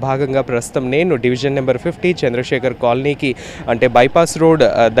కార్యక్రమంలో భాగంగా ప్రస్తుతం నేను డివిజన్ నెంబర్ 50 చంద్రశేఖర్ కాలనీకి అంటే బైపాస్ రోడ్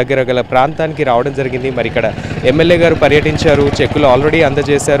దగ్గర గల ప్రాంతానికి రావడం జరిగింది. మరి ఇక్కడ ఎమ్మెల్యే గారు పర్యటించారు, చెక్కులు ఆల్రెడీ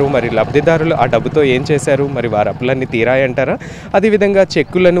అందజేశారు. మరి లబ్ధిదారులు ఆ డబ్బుతో ఏం చేశారు, మరి వారి అప్పులన్నీ తీరాయంటారా, అదేవిధంగా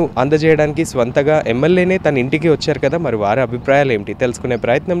చెక్కులను అందజేయడానికి స్వంతగా ఎమ్మెల్యేనే తన ఇంటికి వచ్చారు కదా, మరి వారి అభిప్రాయాలు ఏమిటి తెలుసుకునే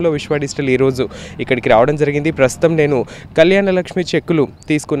ప్రయత్నంలో విశ్వ డిజిటల్ ఈరోజు ఇక్కడికి రావడం జరిగింది. ప్రస్తుతం నేను కళ్యాణ లక్ష్మి చెక్కులు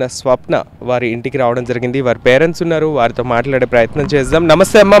తీసుకున్న స్వప్న వారి ఇంటికి రావడం జరిగింది. వారి పేరెంట్స్ ఉన్నారు, వారితో మాట్లాడే ప్రయత్నం చేద్దాం.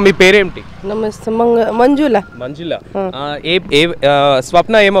 నమస్తే అమ్మా, మీ పేరేమిటి? నమస్తే, మంజుల. మంజుల.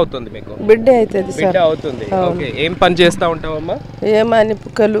 స్వప్న ఏమవుతుంది మీకు? బిడ్డ అవుతుంది. బిడ్డ అవుతుంది. ఓకే, ఏం పని చేస్తా ఉంటావమ్మా? ఏమని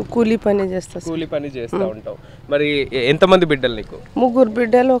కూలీ పని చేస్తా. కూలీ పని చేస్తా ఉంటావు. మరి ఎంతమంది బిడ్డలు నీకు? 3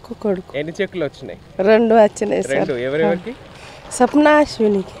 బిడ్డలు, ఒక కొడుకు. ఎన్ని చెక్కులు వచ్చినాయి? 2 వచ్చినాయి. 2. ఎవరెవరికి? స్వప్న,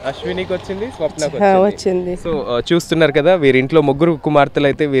 అశ్వినికి వచ్చింది, స్వప్నకు వచ్చింది. సో చూస్తున్నారు కదా, వీరి ఇంట్లో 3 కుమార్తెలు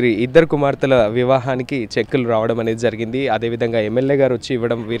అయితే వీరి 2 కుమార్తెల వివాహానికి చెక్కులు రావడం అనేది జరిగింది. అదేవిధంగా ఎమ్మెల్యే గారు వచ్చి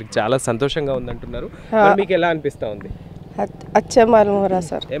ఇవ్వడం వీరికి చాలా సంతోషంగా ఉందంటున్నారు. మీకు ఎలా అనిపిస్తా ఉంది?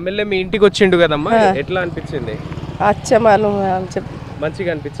 సార్ ఎమ్మెల్యే మీ ఇంటికి వచ్చిండు కదమ్మా, ఎట్లా అనిపించింది? మంచిగా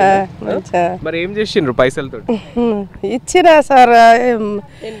అనిపించింది. మరి ఏం చేసిండ్రు పైసలతో? ఇచ్చినా సార్,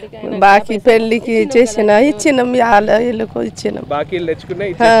 బాకీ పెళ్లికి చేసిన ఇచ్చిన బాకీలు తెచ్చుకున్నా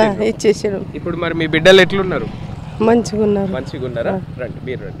ఇచ్చేసిన. ఇప్పుడు మరి మీ బిడ్డలు ఎట్లున్నారు? మంచిగా ఉన్నారా? రండి,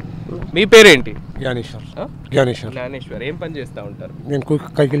 మీరు రండి. మీ పేరేంటి? జ్ఞానేశ్వర్. ఏం పని చేస్తా ఉంటారు? నేను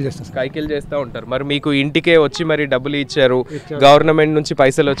కైకిల్ చేస్తా ఉంటారు. మరి మీకు ఇంటికే వచ్చి మరి డబ్బులు ఇచ్చారు, గవర్నమెంట్ నుంచి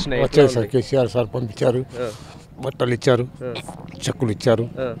పైసలు వచ్చినాయి? సార్ కేసీఆర్ సార్ పంపించారు, బట్టలు ఇచ్చారు, చెక్కులు ఇచ్చారు.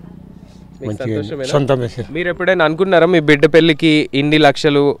 మీరు ఎప్పుడైనా అనుకున్నారా మీ బిడ్డ పెళ్లికి ఇన్ని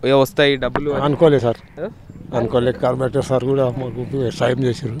లక్షలు వస్తాయి డబ్బులు? అనుకోలేదు సార్, అనుకోలేదు. కార్పొరేటర్ సార్ కూడా మాకు సాయం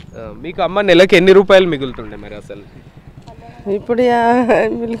చేశారు. మీకు అమ్మ నెలకి ఎన్ని రూపాయలు మిగులుతుండే మరి అసలు? ఇప్పుడు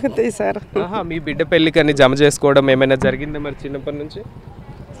మిగులుతాయి సార్. మీ బిడ్డ పెళ్లికి జమ చేసుకోవడం ఏమైనా జరిగిందా మరి చిన్నప్పటి నుంచి?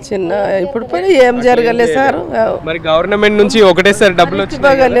 ఇప్పుడు ఏం జరగలేదు సార్. మరి గవర్నమెంట్ నుంచి ఒకటేసారి డబ్బులు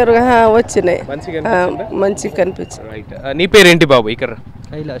వచ్చినాయి, మంచిగా కనిపించింది. నీ పేరేంటి బాబు? ఇక్కడ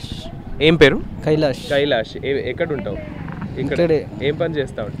కైలాష్. ఏం పేరు? కైలాష్. ఎక్కడ ఉంటావు? ఏం పని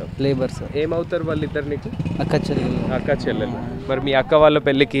చేస్తా ఉంటావు? Labour sir. ఏమవుతారు వాళ్ళిద్దరు నీకు? అక్క చెల్లెలు. మరి మీ అక్క వాళ్ళ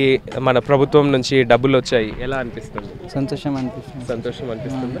పెళ్లికి మన ప్రభుత్వం నుంచి డబ్బులు వచ్చాయి, ఎలా అనిపిస్తుంది? సంతోషం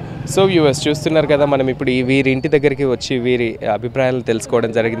అనిపిస్తుంది. సో వ్యూవర్స్ చూస్తున్నారు కదా, మనం ఇప్పుడు వీరి ఇంటి దగ్గరికి వచ్చి వీరి అభిప్రాయాలను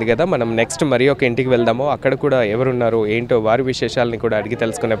తెలుసుకోవడం జరిగింది కదా. మనం నెక్స్ట్ మరి ఒక ఇంటికి వెళ్దాము, అక్కడ కూడా ఎవరున్నారో ఏంటో వారి విశేషాలని కూడా అడిగి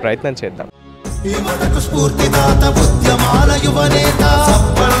తెలుసుకునే ప్రయత్నం చేద్దాం.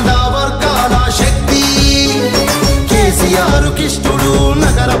 కేసీఆర్ కిష్టుడు,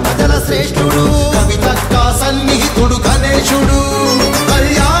 నగర ప్రజల శ్రేష్ఠుడు, కవితక్క సన్నిహితుడు గణేశుడు.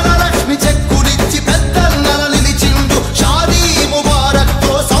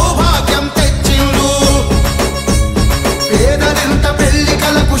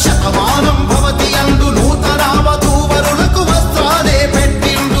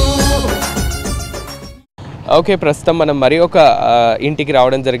 ఓకే, ప్రస్తుతం మనం మరి ఒక ఇంటికి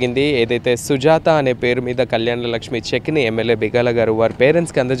రావడం జరిగింది. ఏదైతే సుజాత అనే పేరు మీద కళ్యాణలక్ష్మి చెక్ని ఎమ్మెల్యే బిగాల గారు వారి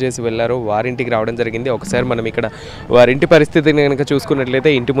పేరెంట్స్కి అందజేసి వెళ్ళారో వారింటికి రావడం జరిగింది. ఒకసారి మనం ఇక్కడ వారింటి పరిస్థితిని కనుక చూసుకున్నట్లయితే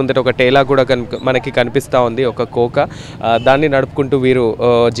ఇంటి ముందట ఒక టేలా కూడా మనకి కనిపిస్తూ ఉంది, ఒక కోక. దాన్ని నడుపుకుంటూ వీరు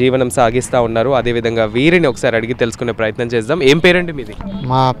జీవనం సాగిస్తూ ఉన్నారు. అదేవిధంగా వీరిని ఒకసారి అడిగి తెలుసుకునే ప్రయత్నం చేద్దాం. ఏం పేరండి మీది?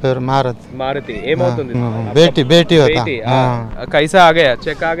 మా పేరు మారుతి. మారుతి, ఏమవుతుంది? बेटी होता। कैसा आ गया?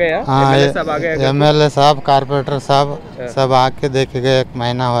 चेक आ गया? एमएलए साहब, कारपोरेटर साहब सब आके देख गए। 1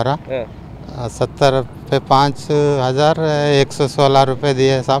 महीना हो रहा। 70 पे 5,116 रुपये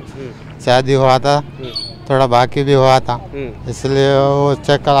दिए साहब। शादी हुआ था, थोड़ा बाकी भी हुआ था, इसलिए वो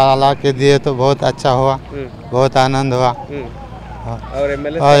चेक ला के दिए तो बहुत अच्छा हुआ, बहुत आनंद हुआ। और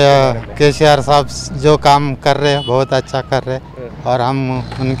केसीआर साहब जो काम कर रहे हैं बहुत अच्छा कर रहे हैं और हम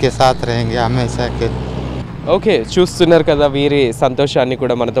उनके साथ रहेंगे हमेशा के। ఓకే, చూస్తున్నారు కదా, వీరి సంతోషాన్ని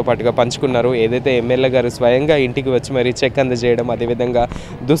కూడా మనతో పాటుగా పంచుకున్నారు. ఏదైతే ఎమ్మెల్యే గారు స్వయంగా ఇంటికి వచ్చి మరి చెక్ అందజేయడం, అదేవిధంగా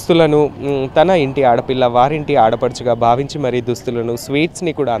దుస్తులను తన ఇంటి ఆడపిల్ల వారింటి ఆడపడుచుగా భావించి మరి దుస్తులను,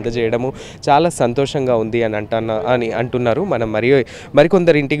 స్వీట్స్ని కూడా అందజేయడము చాలా సంతోషంగా ఉంది అని అంటున్నారు. మనం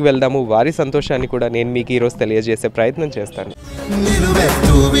మరికొందరు ఇంటికి వెళ్దాము. వారి సంతోషాన్ని కూడా నేను మీకు ఈరోజు తెలియజేసే ప్రయత్నం చేస్తాను.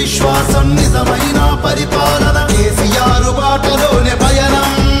 విశ్వాసం నిజమైన పరిపాలన కేసీఆర్ బాటలోనే పయనం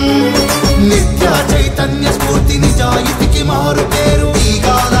నిత్య చైతన్య స్ఫూర్తి నిజాయితీకి మారు పేరు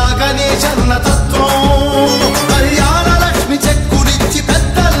ఈగాల గణేశన్న తత్వం కళ్యాణలక్ష్మి చెక్కులిచ్చి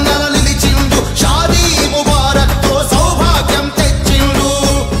పెద్దన్నల నిలిచిండు షాదీ ముబారక్ తో సౌభాగ్యం తెచ్చిండు.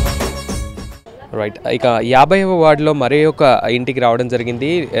 రైట్, ఇక 50వ వార్డులో మరే ఒక ఇంటికి రావడం జరిగింది.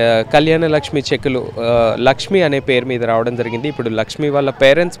 కళ్యాణలక్ష్మి చెక్కులు లక్ష్మి అనే పేరు మీద రావడం జరిగింది. ఇప్పుడు లక్ష్మి వాళ్ళ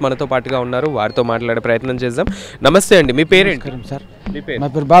పేరెంట్స్ మనతో పాటుగా ఉన్నారు, వారితో మాట్లాడే ప్రయత్నం చేద్దాం. నమస్తే అండి, మీ పేరేంటి సార్? మా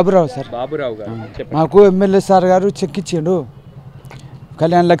పేరు బాబురావు సార్. బాబురావు గారు, మాకు ఎమ్మెల్యే సార్ గారు చెక్ ఇచ్చిండు.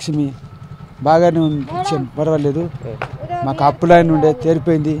 కళ్యాణలక్ష్మి బాగానే ఇచ్చాను, పర్వాలేదు. మాకు అప్పులైన ఉండే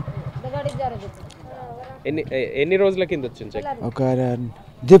తీరిపోయింది. ఎన్ని రోజుల కింద వచ్చింది చెక్? ఒక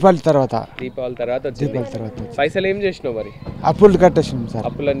దీపావళి తర్వాత పైసలు ఏం చేసినావు మరి? అప్పులు కట్టేసినాం సార్.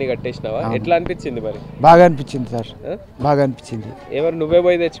 అప్పులన్నీ కట్టేసినావా? ఎట్లా అనిపించింది మరి? బాగా అనిపించింది సార్, బాగా అనిపించింది. ఎవరు, నువ్వే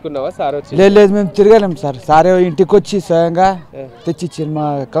పోయి తెచ్చుకున్నావా? సార్ వచ్చి? లేదు, మేము తిరగలేము సార్. సారే ఇంటికి వచ్చి స్వయంగా తెచ్చిచ్చారు. మా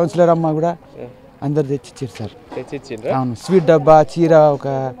కౌన్సిలర్ అమ్మ కూడా అందరు తెచ్చిచ్చారు సార్. తెచ్చిచ్చిండ్రా? అవును, స్వీట్ డబ్బా, చీర, ఒక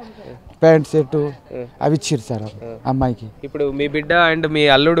ప్యాంట్ సెట్ అవి ఇచ్చారు సార్ అమ్మాయికి. ఇప్పుడు మీ బిడ్డ అండ్ మీ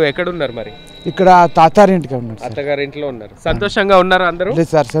అల్లుడు ఎక్కడున్నారు మరి? ఇక్కడ అత్తారింటికి ఉన్నారు. అత్తగారి ఇంట్లో ఉన్నారు. సంతోషంగా ఉన్నారు అందరూ? లేదు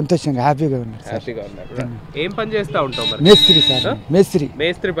సార్, సంతోషంగా హ్యాపీగా ఉన్నారు. హ్యాపీగా ఉన్నారు. ఏం పని చేస్తా ఉంటావు మరి? మేస్త్రి సార్.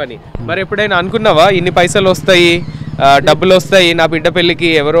 మేస్త్రి పని. మరి ఎప్పుడైనా అనుకున్నావా ఇన్ని పైసలు వస్తాయి, డబ్బులు వస్తాయి నా బిడ్డ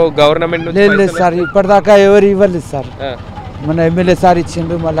పెళ్లికి, ఎవరో గవర్నమెంట్? లేదు సార్, ఇప్పటిదాకా ఎవరు ఇవ్వలేదు సార్. మన ఎమ్మెల్యే సార్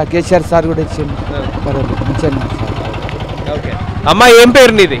ఇచ్చిండు, మళ్ళీ కేసీఆర్ సార్ కూడా ఇచ్చిండు. అమ్మా, ఏం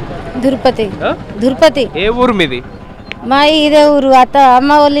పేరు నీది? దుర్పతి. ఏ ఊరు మీది? మా ఇదే ఊరు. అమ్మ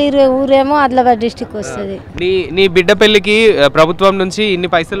వాళ్ళ ఊరేమో ఆదిలాబాద్ డిస్టిక్ వస్తుంది. నీ బిడ్డ పెళ్లికి ప్రభుత్వం నుంచి ఇన్ని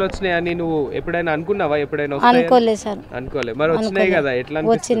పైసలు వచ్చినాయని నువ్వు ఎప్పుడైనా అనుకున్నావా? ఎప్పుడైనా అనుకోలేదు సార్. అనుకోలేదు. మరి వచ్చినాయి కదా, ఎట్లా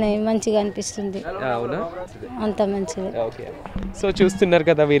వచ్చినాయి? మంచిగా అనిపిస్తుంది. అవునా? అంత మంచిది. ఓకే, సో చూస్తున్నారు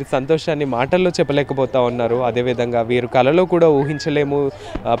కదా, వీరి సంతోషాన్ని మాటల్లో చెప్పలేకపోతా ఉన్నారు. అదేవిధంగా వీరు కలలో కూడా ఊహించలేము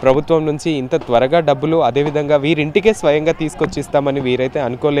ప్రభుత్వం నుంచి ఇంత త్వరగా డబ్బులు, అదేవిధంగా వీరింటికే స్వయంగా తీసుకొచ్చి ఇస్తామని వీరైతే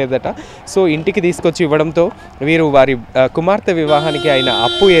అనుకోలేదట. సో ఇంటికి తీసుకొచ్చి ఇవ్వడంతో వీరు వారి కుమార్తె వివాహానికి అయిన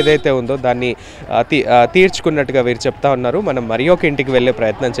అప్పు ఏదైతే ఉందో దాన్ని తీర్చుకున్నట్టుగా వీరు చెప్తా ఉన్నారు. మనం మరి ఒక ఇంటికి వెళ్ళే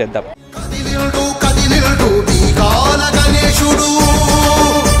ప్రయత్నం చేద్దాం.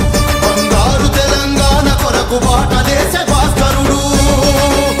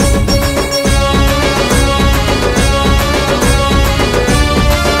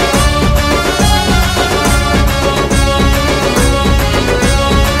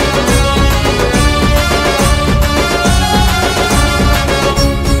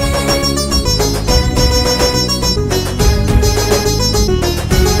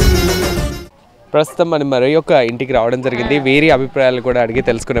 ప్రస్తుతం మనం మరి ఒక ఇంటికి రావడం జరిగింది. వీరి అభిప్రాయాలు కూడా అడిగి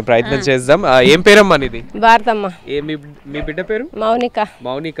తెలుసుకునే ప్రయత్నం చేద్దాం. ఏం పేరమ్మా నీది? భారతమ్మ. మీ బిడ్డ పేరు? మౌనిక.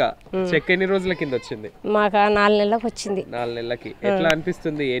 మౌనిక. చెక్ ఎన్ని రోజుల కింద వచ్చింది? మాకు 4 నెలలకు వచ్చింది. 4 నెలలకి. ఎట్లా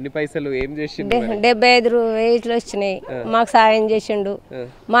అనిపిస్తుంది? ఎన్ని పైసలు ఏం చేసిండు? 75,000 వచ్చినాయి. మాకు సాయం చేసిండు.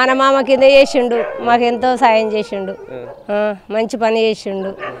 మన మామ కింద చేసిండు. మాకు ఎంతో సాయం చేసిండు. మంచి పని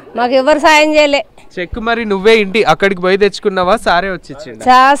చేసిండు. మాకు ఎవరు సాయం చేయలే. చెక్ మరి నువ్వే ఇంటి అక్కడికి పోయి తెచ్చుకున్నావా? సారే వచ్చి ఇచ్చిండు?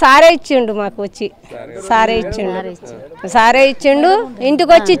 సారే ఇచ్చిండు. మాకు వచ్చి సారే ఇచ్చిండు.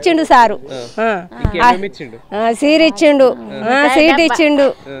 ఇంటికి వచ్చి ఇచ్చిండు సారు. సీట్ ఇచ్చిండు.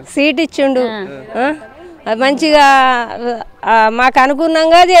 సీట్ ఇచ్చిండు. మంచిగా మాకు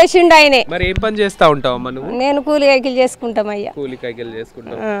అనుగుణంగా చేసిండు ఆయనే. మరి ఏం పని చేస్తా ఉంటావు అమ్మ నువ్వు? నేను కూలి కైకిలు చేసుకుంటామయ్యా. కూలి కైకిలు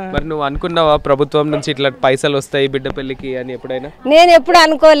చేసుకుంటావు. మరి నువ్వు అనుకున్నావా ప్రభుత్వం నుంచి ఇట్లా పైసలు వస్తాయి బిడ్డ పెళ్లికి అని ఎప్పుడైనా? నేను ఎప్పుడు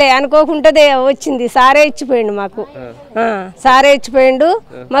అనుకోకుంటే వచ్చింది. సారే ఇచ్చిపోయిండు మాకు. సారే ఇచ్చిపోయిండు,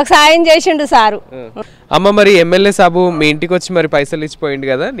 మాకు సాయం చేసిండు సారు. అమ్మ మరి ఎమ్మెల్యే సాబు మీ ఇంటికి వచ్చి మరి పైసలు ఇచ్చిపోయిండు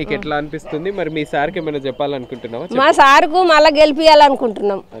కదా, నీకు ఎట్లా అనిపిస్తుంది? మరి మీ సార్కి ఏమైనా చెప్పాలనుకుంటున్నావా? మా సార్కు మళ్ళీ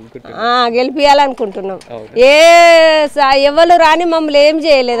గెలిపియాలనుకుంటున్నాం. ఎవరు రాని మమ్మల్ని ఏం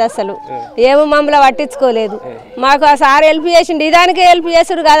చేయలేదు, అసలు ఏమో మమ్మల్ని పట్టించుకోలేదు. మాకు ఆ సార్ హెల్ప్ చేసిండు, ఇదానికే హెల్ప్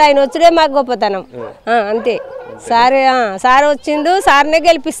చేసాడు కదా, ఆయన వచ్చుడే మాకు గొప్పతనం అంతే. సార్ వచ్చిండు, సార్నే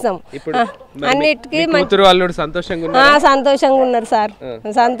గెలిపిస్తాం అన్నిటికీ. సంతోషంగా ఉన్నారు సార్,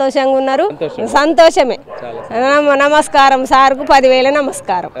 సంతోషంగా ఉన్నారు. సంతోషమే. నమస్కారం సార్కు 10,000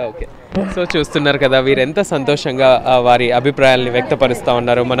 నమస్కారం. సో చూస్తున్నారు కదా వీరెంత సంతోషంగా వారి అభిప్రాయాలను వ్యక్తపరుస్తూ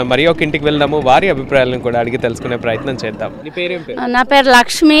ఉన్నారు. మనం మరి ఒక ఇంటికి వెళ్దాము, వారి అభిప్రాయాలను కూడా అడిగి తెలుసుకునే ప్రయత్నం చేద్దాం. నా పేరు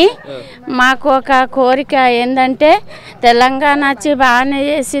లక్ష్మి. మాకు ఒక కోరిక ఏంటంటే తెలంగాణ వచ్చి బాగానే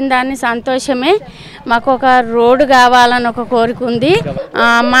చేసిందని సంతోషమే. మాకు ఒక రోడ్డు కావాలని ఒక కోరిక ఉంది.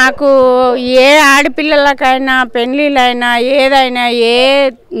 మాకు ఏ ఆడపిల్లలకైనా పెళ్ళిళ్ళైనా ఏదైనా ఏ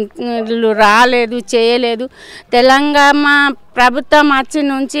రాలేదు చేయలేదు. తెలంగాణ ప్రభుత్వం వచ్చి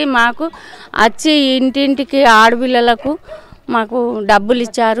నుంచి మాకు వచ్చి ఇంటింటికి ఆడపిల్లలకు మాకు డబ్బులు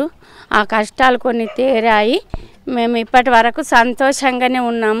ఇచ్చారు. ఆ కష్టాలు కొన్ని తీరాయి. మేము ఇప్పటి వరకు సంతోషంగానే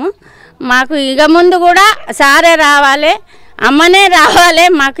ఉన్నాము. మాకు ఇక ముందు కూడా సారే రావాలి, అమ్మనే రావాలి,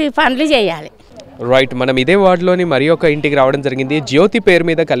 మాకు ఈ పనులు చేయాలి. రైట్, మనం ఇదే వార్డులోని మరి ఒక ఇంటికి రావడం జరిగింది. జ్యోతి పేరు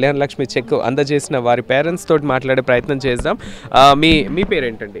మీద కళ్యాణలక్ష్మి చెక్ అందజేసిన వారి పేరెంట్స్ తోటి మాట్లాడే ప్రయత్నం చేద్దాం. మీ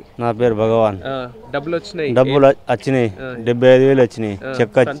పేరేంటండి? నా పేరు భగవాన్. డబ్బులు వచ్చినాయి? డబ్బులు వచ్చినాయి, 75,000 వచ్చినాయి.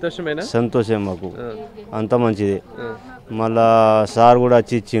 చెక్ సంతోషమేనా? సంతోషం మాకు, అంత మంచిది. మళ్ళా సార్ కూడా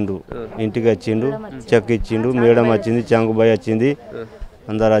వచ్చి ఇచ్చిండు, ఇంటికి వచ్చిండు, చెక్ ఇచ్చిండు. మేడం వచ్చింది, చంగుబాయ్ వచ్చింది,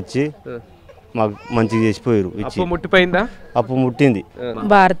 అందరు వచ్చి మాకు మంచిగా చేసిపోయారు. ముట్టిపోయిందా? అప్పు ముట్టింది.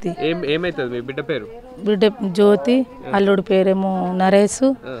 భారతి. ఏమైతుంది మీ బిడ్డ పేరు? బిడ్డ జ్యోతి, అల్లుడి పేరేమో నరేష్.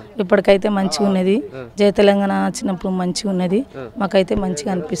 ఇప్పటికైతే మంచిగా ఉన్నది. జయ తెలంగాణ వచ్చినప్పుడు మంచిగా ఉన్నది, మాకైతే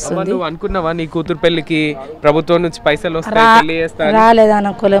మంచిగా అనిపిస్తుంది. అనుకున్నావా నీ కూతురు పెళ్లికి ప్రభుత్వం నుంచి పైసలు వస్తాయి? రాలేదు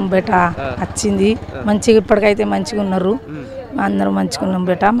అనుకోలేం బేట, వచ్చింది మంచిగా. ఇప్పటికైతే మంచిగా ఉన్నారు, అందరూ మంచిగా ఉన్నాం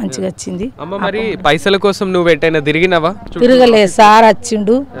బేట, మంచిగా వచ్చింది. అమ్మ మరి పైసల కోసం నువ్వు ఎట్టైనా తిరిగినావా? తిరగలే, సార్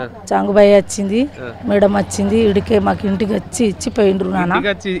వచ్చిండు, చాంగుబాయి వచ్చింది, మేడం వచ్చింది, ఇడికే మాకు ఇంటికి వచ్చి ఇచ్చిపోయిండ్రు.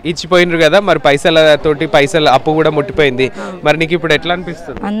 ఇచ్చిపోయిండ్రు కదా, మరి పైసల తోటి పైసలు అప్పు కూడా ముట్టిపోయింది. మరి నీకు ఇప్పుడు ఎట్లా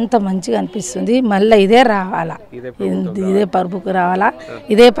అనిపిస్తుంది? అంత మంచిగా అనిపిస్తుంది. మళ్ళీ ఇదే రావాలా, ఇదే పరుపుకి రావాలా,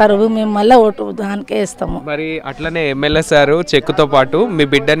 ఇదే పరుపు మేము మళ్ళీ ఓటు దానికే ఇస్తాము. మరి అట్లనే ఎమ్మెల్యే సారు చెక్కుతో పాటు మీ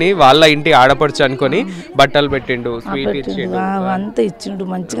బిడ్డని వాళ్ళ ఇంటి ఆడపడుచు అనుకొని బట్టలు పెట్టిండు, స్వీట్ ఇచ్చిండు, అంతా ఇచ్చిండు.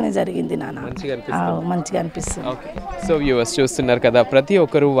 మంచిగానే జరిగింది నాన్న, మంచిగా అనిపిస్తుంది. సో వ్యూవర్స్ చూస్తున్నారు కదా, ప్రతి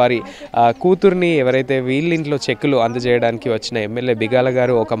ఒక్కరు వారి కూతుర్ని ఎవరైతే వీళ్ళింట్లో చెక్కులు అందజేయడానికి వచ్చిన ఎమ్మెల్యే బిగాల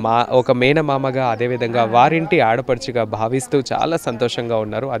గారు ఒక మేనమామగా, అదేవిధంగా వారింటి ఆడపడుచుగా భావిస్తూ చాలా సంతోషంగా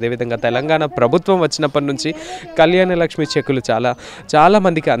ఉన్నారు. అదేవిధంగా తెలంగాణ ప్రభుత్వం వచ్చినప్పటి నుంచి కళ్యాణలక్ష్మి చెక్కులు చాలా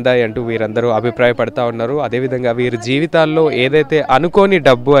మందికి అందాయి అంటూ వీరందరూ అభిప్రాయపడతా ఉన్నారు. అదేవిధంగా వీరి జీవితాల్లో ఏదైతే అనుకోని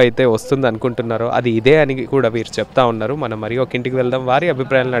డబ్బు అయితే వస్తుంది అనుకుంటున్నారో అది ఇదే అని కూడా వీరు చెప్తా ఉన్నారు. మనం మరి ఒక ఇంటికి వెళ్దాం, వారి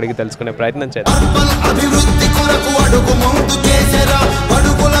అభిప్రాయాలను అడిగి తెలుసుకునే ప్రయత్నం చేద్దాం.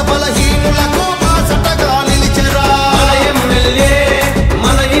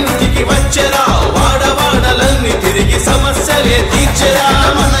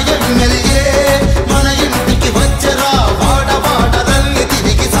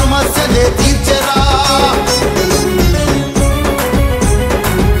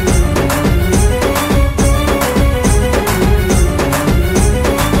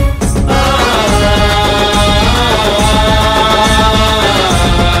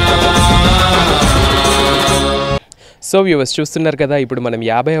 సో వ్యూవర్స్ చూస్తున్నారు కదా, ఇప్పుడు మనం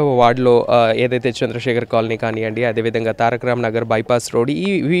 50వ వార్డులో ఏదైతే చంద్రశేఖర్ కాలనీ కానివ్వండి, అదేవిధంగా తారక రామ్ నగర్ బైపాస్ రోడ్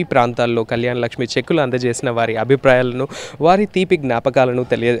ఈ ప్రాంతాల్లో కళ్యాణలక్ష్మి చెక్కులు అందజేసిన వారి అభిప్రాయాలను, వారి తీపి జ్ఞాపకాలను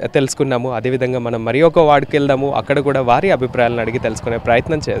తెలుసుకున్నాము. అదేవిధంగా మనం మరి ఒక వార్డుకి వెళ్దాము, అక్కడ కూడా వారి అభిప్రాయాలను అడిగి తెలుసుకునే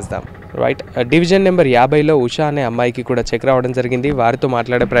ప్రయత్నం చేద్దాం. రైట్, డివిజన్ నెంబర్ 50లో ఉషా అనే అమ్మాయికి కూడా చెక్ రావడం జరిగింది. వారితో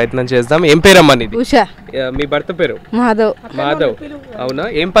మాట్లాడే ప్రయత్నం చేద్దాం. ఏం పేరమ్మా నీది? ఉషా. మీ భర్త పేరు? మాధవ్. అవునా,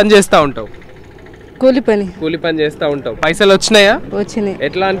 ఏం పని చేస్తూ ఉంటావు? కూలి పని చేస్తూ ఉంటావు. పైసలు వచ్చినాయా? వచ్చినాయి.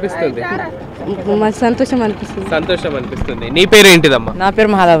 ఎట్లా అనిపిస్తుంది? సంతోషం అనిపిస్తుంది. నీ పేరు ఏంటిదమ్మా? నా పేరు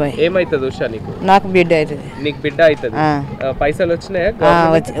మహాదాబాయ్. ఏమైతుంది ఉషా నీకు? నాకు బిడ్డ అవుతుంది. నీకు బిడ్డ అవుతుంది. పైసలు వచ్చినాయా?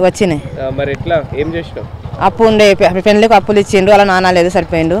 వచ్చినాయి. మరి ఎట్లా, ఏం చేసినావు? అప్పు ఉండే పెళ్ళికి అప్పులు ఇచ్చిండు, అలా నాన్న లేదు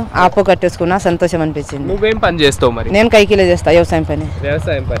సరిపోయిండు, ఆ అప్పు కట్టేసుకున్నా, సంతోషం అనిపించింది. నువ్వేం పని చేస్తావు మరి? నేను కైకిలో చేస్తా, వ్యవసాయం పని.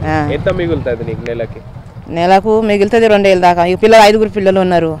 ఎంత మిగులుతుంది నీకు నెలకి? నెలకు మిగులుతుంది 2,000 దాకా. ఈ పిల్లలు 5 పిల్లలు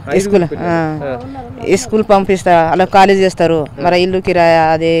ఉన్నారు. స్కూల్ పంపిస్తా, అలా కాలేజ్ చేస్తారు. మరి ఇల్లు కిరాయా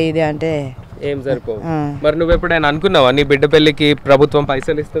అదే ఇది అంటే ఏం సరిపోవు. మరి నువ్వు ఎప్పుడైనా అనుకున్నావా నీ బిడ్డ పెళ్లికి ప్రభుత్వం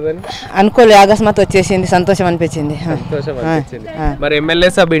పైసలు ఇస్తుందని? అనుకోలే, అకస్మాత్ వచ్చేసింది, సంతోషం అనిపించింది. మరి ఎమ్మెల్యే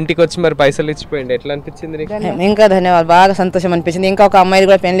సభ ఇంటికి వచ్చి మరి పైసలు ఇచ్చిపోయింది, ఎట్లా అనిపించింది నీకు? ఇంకా ధన్యవాదాలు, బాగా సంతోషం అనిపించింది. ఇంకా ఒక అమ్మాయి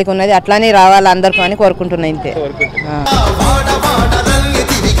కూడా పెళ్లికి ఉన్నది, అట్లానే రావాలి అందరికీ అని కోరుకుంటున్నా. ఇంతే.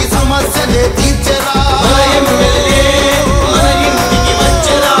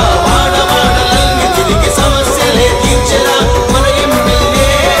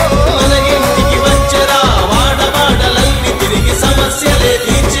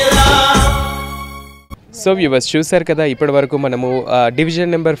 సో వ్యూవర్స్ చూశారు కదా, ఇప్పటి వరకు మనము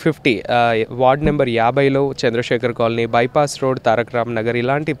division number 50 ward number 50లో Chandrasekhar colony, bypass road, తారక రామ్ నగర్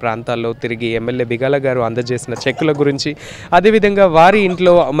ఇలాంటి ప్రాంతాల్లో తిరిగి ఎమ్మెల్యే బిగాల గారు అందజేసిన చెక్కుల గురించి, అదేవిధంగా వారి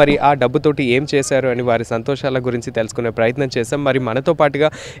ఇంట్లో మరి ఆ డబ్బుతోటి ఏం చేశారు అని వారి సంతోషాల గురించి తెలుసుకునే ప్రయత్నం చేశాం. మరి మనతో పాటుగా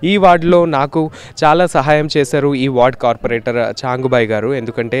ఈ వార్డులో నాకు చాలా సహాయం చేశారు ఈ వార్డ్ కార్పొరేటర్ చాంగుబాయ్ గారు.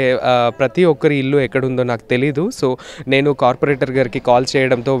 ఎందుకంటే ప్రతి ఒక్కరి ఇల్లు ఎక్కడుందో నాకు తెలీదు. సో నేను కార్పొరేటర్ గారికి కాల్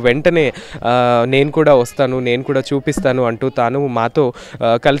చేయడంతో వెంటనే నేను కూడా వస్తాను, నేను కూడా చూపిస్తాను అంటూ తాను మాతో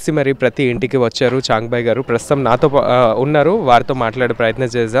కలిసి మరి ప్రతి ఇంటికి వచ్చారు చాంగుబాయ్ గారు. ప్రస్తుతం నాతో ఉన్నారు, వారితో మాట్లాడే ప్రయత్నం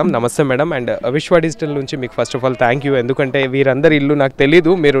చేద్దాం. నమస్తే మేడం. అండ్ విశ్వ డిజిటల్ నుంచి మీకు first of all thank you. ఎందుకంటే వీరందరి ఇల్లు నాకు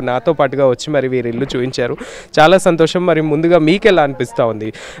తెలీదు, మీరు నాతో పాటుగా వచ్చి మరి వీరి ఇల్లు చూపించారు, చాలా సంతోషం. మరి ముందుగా మీకు ఎలా అనిపిస్తూ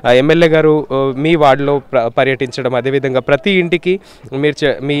ఉంది ఎమ్మెల్యే గారు మీ వార్డులో పర్యటించడం, అదేవిధంగా ప్రతి ఇంటికి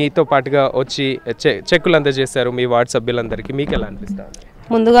మీరు మీతో పాటుగా వచ్చి చెక్కులు అందజేశారు మీ వార్డు సభ్యులందరికీ, మీకు ఎలా అనిపిస్తూ ఉంది?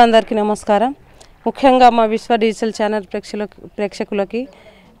 ముందుగా అందరికీ నమస్కారం. ముఖ్యంగా మా విశ్వ డిజిటల్ ఛానల్ ప్రేక్షకులకి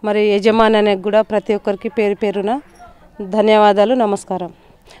మరి యజమానికి కూడా ప్రతి ఒక్కరికి పేరు పేరున ధన్యవాదాలు, నమస్కారం.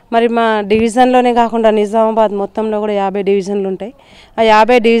 మరి మా డివిజన్లోనే కాకుండా నిజామాబాద్ మొత్తంలో కూడా 50 డివిజన్లు ఉంటాయి. ఆ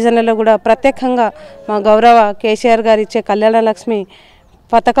 50 డివిజన్లలో కూడా ప్రత్యేకంగా మా గౌరవ కేసీఆర్ గారు ఇచ్చే కళ్యాణలక్ష్మి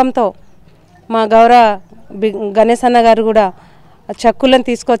పథకంతో మా గౌరవ గణేష్ అన్న గారు కూడా చెక్కులను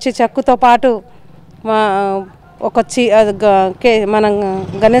తీసుకొచ్చి, చెక్కుతో పాటు మా ఒక మన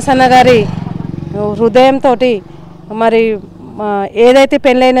గణేష్ అన్న గారి హృదయంతో మరి ఏదైతే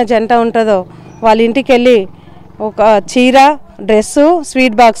పెళ్ళైన జంట ఉంటుందో వాళ్ళ ఇంటికి వెళ్ళి ఒక చీర, డ్రెస్సు,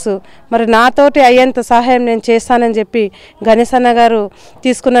 స్వీట్ బాక్సు మరి నాతోటి అయ్యేంత సహాయం నేను చేస్తానని చెప్పి గణేష్ అన్న గారు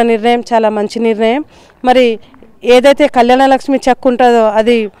తీసుకున్న నిర్ణయం చాలా మంచి నిర్ణయం. మరి ఏదైతే కళ్యాణలక్ష్మి చెక్ ఉంటుందో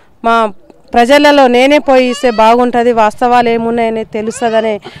అది మా ప్రజలలో నేనే పోయి ఇస్తే బాగుంటుంది, వాస్తవాలు ఏమున్నాయని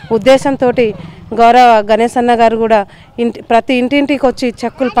తెలుస్తుందనే ఉద్దేశంతో గౌరవ గణేష్ అన్న గారు కూడా ప్రతి ఇంటింటికి వచ్చి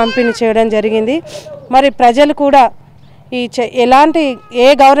చెక్కులు పంపిణీ చేయడం జరిగింది. మరి ప్రజలు కూడా ఈ ఎలాంటి ఏ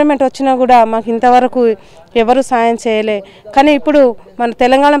గవర్నమెంట్ వచ్చినా కూడా మాకు ఇంతవరకు ఎవరు సాయం చేయలే. కానీ ఇప్పుడు మన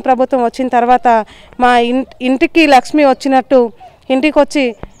తెలంగాణ ప్రభుత్వం వచ్చిన తర్వాత మా ఇంటికి లక్ష్మి వచ్చినట్టు ఇంటికి వచ్చి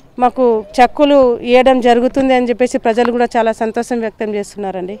మాకు చెక్కులు ఇవ్వడం జరుగుతుంది అని చెప్పేసి ప్రజలు కూడా చాలా సంతోషం వ్యక్తం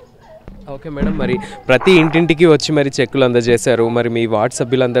చేస్తున్నారండి. ఓకే మేడం, మరి ప్రతి ఇంటింటికి వచ్చి మరి చెక్కులు అందజేశారు. మరి మీ వార్డ్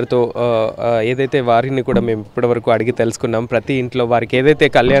సభ్యులందరితో ఏదైతే వారిని కూడా మేము ఇప్పటివరకు అడిగి తెలుసుకున్నాం, ప్రతి ఇంట్లో వారికి ఏదైతే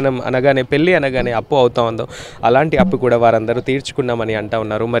కళ్యాణం అనగానే, పెళ్ళి అనగానే అప్పు అవుతా ఉందో అలాంటి అప్పు కూడా వారందరూ తీర్చుకున్నామని అంటా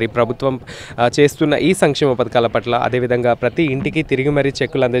ఉన్నారు. మరి ప్రభుత్వం చేస్తున్న ఈ సంక్షేమ పథకాల పట్ల, అదేవిధంగా ప్రతి ఇంటికి తిరిగి మరి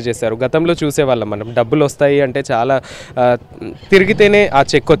చెక్కులు అందజేశారు. గతంలో చూసేవాళ్ళం మనం, డబ్బులు వస్తాయి అంటే చాలా తిరిగితేనే ఆ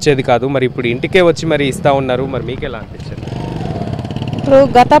చెక్ వచ్చేది కాదు. మరి ఇప్పుడు ఇంటికే వచ్చి మరి ఇస్తూ ఉన్నారు. మరి మీకు ఎలా అనిపించింది? ఇప్పుడు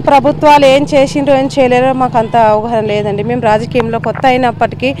గత ప్రభుత్వాలు ఏం చేసిండ్రో ఏం చేయలేరో మాకు అంత అవగాహన లేదండి. మేము రాజకీయంలో కొత్త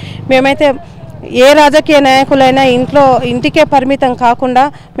అయినప్పటికీ మేమైతే ఏ రాజకీయ నాయకులైనా ఇంటికే పరిమితం కాకుండా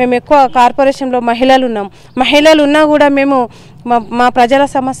మేము ఎక్కువ కార్పొరేషన్లో మహిళలు ఉన్నా కూడా మేము మా ప్రజల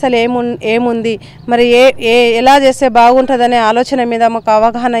సమస్యలు ఏముంది మరి ఎలా చేస్తే బాగుంటుందనే ఆలోచన మీద మాకు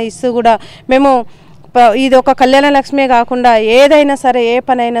అవగాహన ఇస్తూ కూడా మేము ఇది ఒక కళ్యాణ లక్ష్మే కాకుండా ఏదైనా సరే, ఏ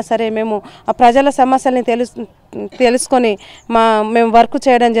పనైనా సరే మేము ఆ ప్రజల సమస్యల్ని తెలుసుకొని మేము వర్క్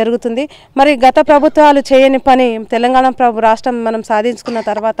చేయడం జరుగుతుంది. మరి గత ప్రభుత్వాలు చేయని పని తెలంగాణ రాష్ట్రం మనం సాధించుకున్న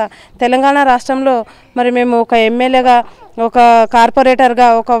తర్వాత తెలంగాణ రాష్ట్రంలో మరి మేము ఒక ఎమ్మెల్యేగా, ఒక కార్పొరేటర్గా,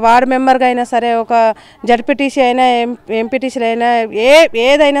 ఒక వార్డ్ మెంబర్గా అయినా సరే, ఒక జడ్పీటీసీ అయినా, ఎంపీటీసీ అయినా,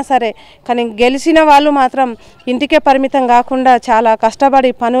 ఏదైనా సరే, కానీ గెలిచిన వాళ్ళు మాత్రం ఇంటికే పరిమితం కాకుండా చాలా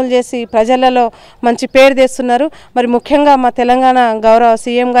కష్టపడి పనులు చేసి ప్రజలలో మంచి పేరు తెస్తున్నారు. మరి ముఖ్యంగా మా తెలంగాణ గౌరవ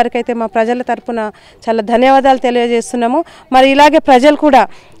సీఎం గారికి అయితే మా ప్రజల తరపున చాలా ధన్యవాదాలు తెలియజేస్తున్నాము. మరి ఇలాగే ప్రజలు కూడా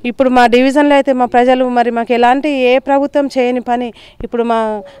ఇప్పుడు మా డివిజన్లో అయితే మా ప్రజలు మరి మాకు ఎలాంటి ఏ ప్రభుత్వం చేయని పని ఇప్పుడు మా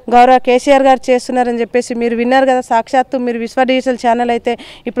గౌరవ కేసీఆర్ గారు చేస్తున్నారని చెప్పేసి మీరు విన్నారు కదా. సాక్షాత్తు మీరు విశ్వ డిజిటల్ ఛానల్ అయితే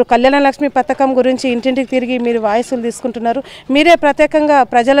ఇప్పుడు కళ్యాణలక్ష్మి పథకం గురించి ఇంటింటికి తిరిగి మీరు వాయిస్లు తీసుకుంటున్నారు. మీరే ప్రత్యేకంగా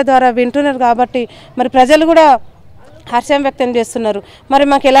ప్రజల ద్వారా వింటున్నారు కాబట్టి మరి ప్రజలు కూడా హర్షం వ్యక్తం చేస్తున్నారు. మరి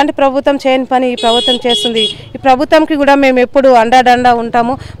మాకు ఎలాంటి ప్రభుత్వం చేయని పని ఈ ప్రభుత్వం చేస్తుంది. ఈ ప్రభుత్వంకి కూడా మేము ఎప్పుడు అండాదండా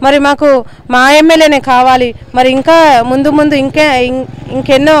ఉంటాము. మరి మాకు మా ఎమ్మెల్యేనే కావాలి. మరి ఇంకా ముందు ముందు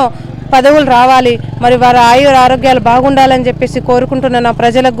ఇంకెన్నో పదవులు రావాలి. మరి వారి ఆరోగ్యాలు బాగుండాలని చెప్పేసి కోరుకుంటున్న నా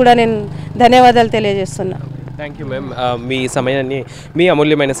ప్రజలకు కూడా నేను ధన్యవాదాలు తెలియజేస్తున్నా. Thank you ma'am. మీ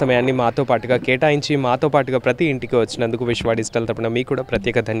అమూల్యమైన సమయాన్ని మాతో పాటుగా కేటాయించి మాతో పాటుగా ప్రతి ఇంటికి వచ్చినందుకు విశ్వ డిజిటల్ తరపున మీకు కూడా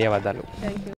ప్రత్యేక ధన్యవాదాలు.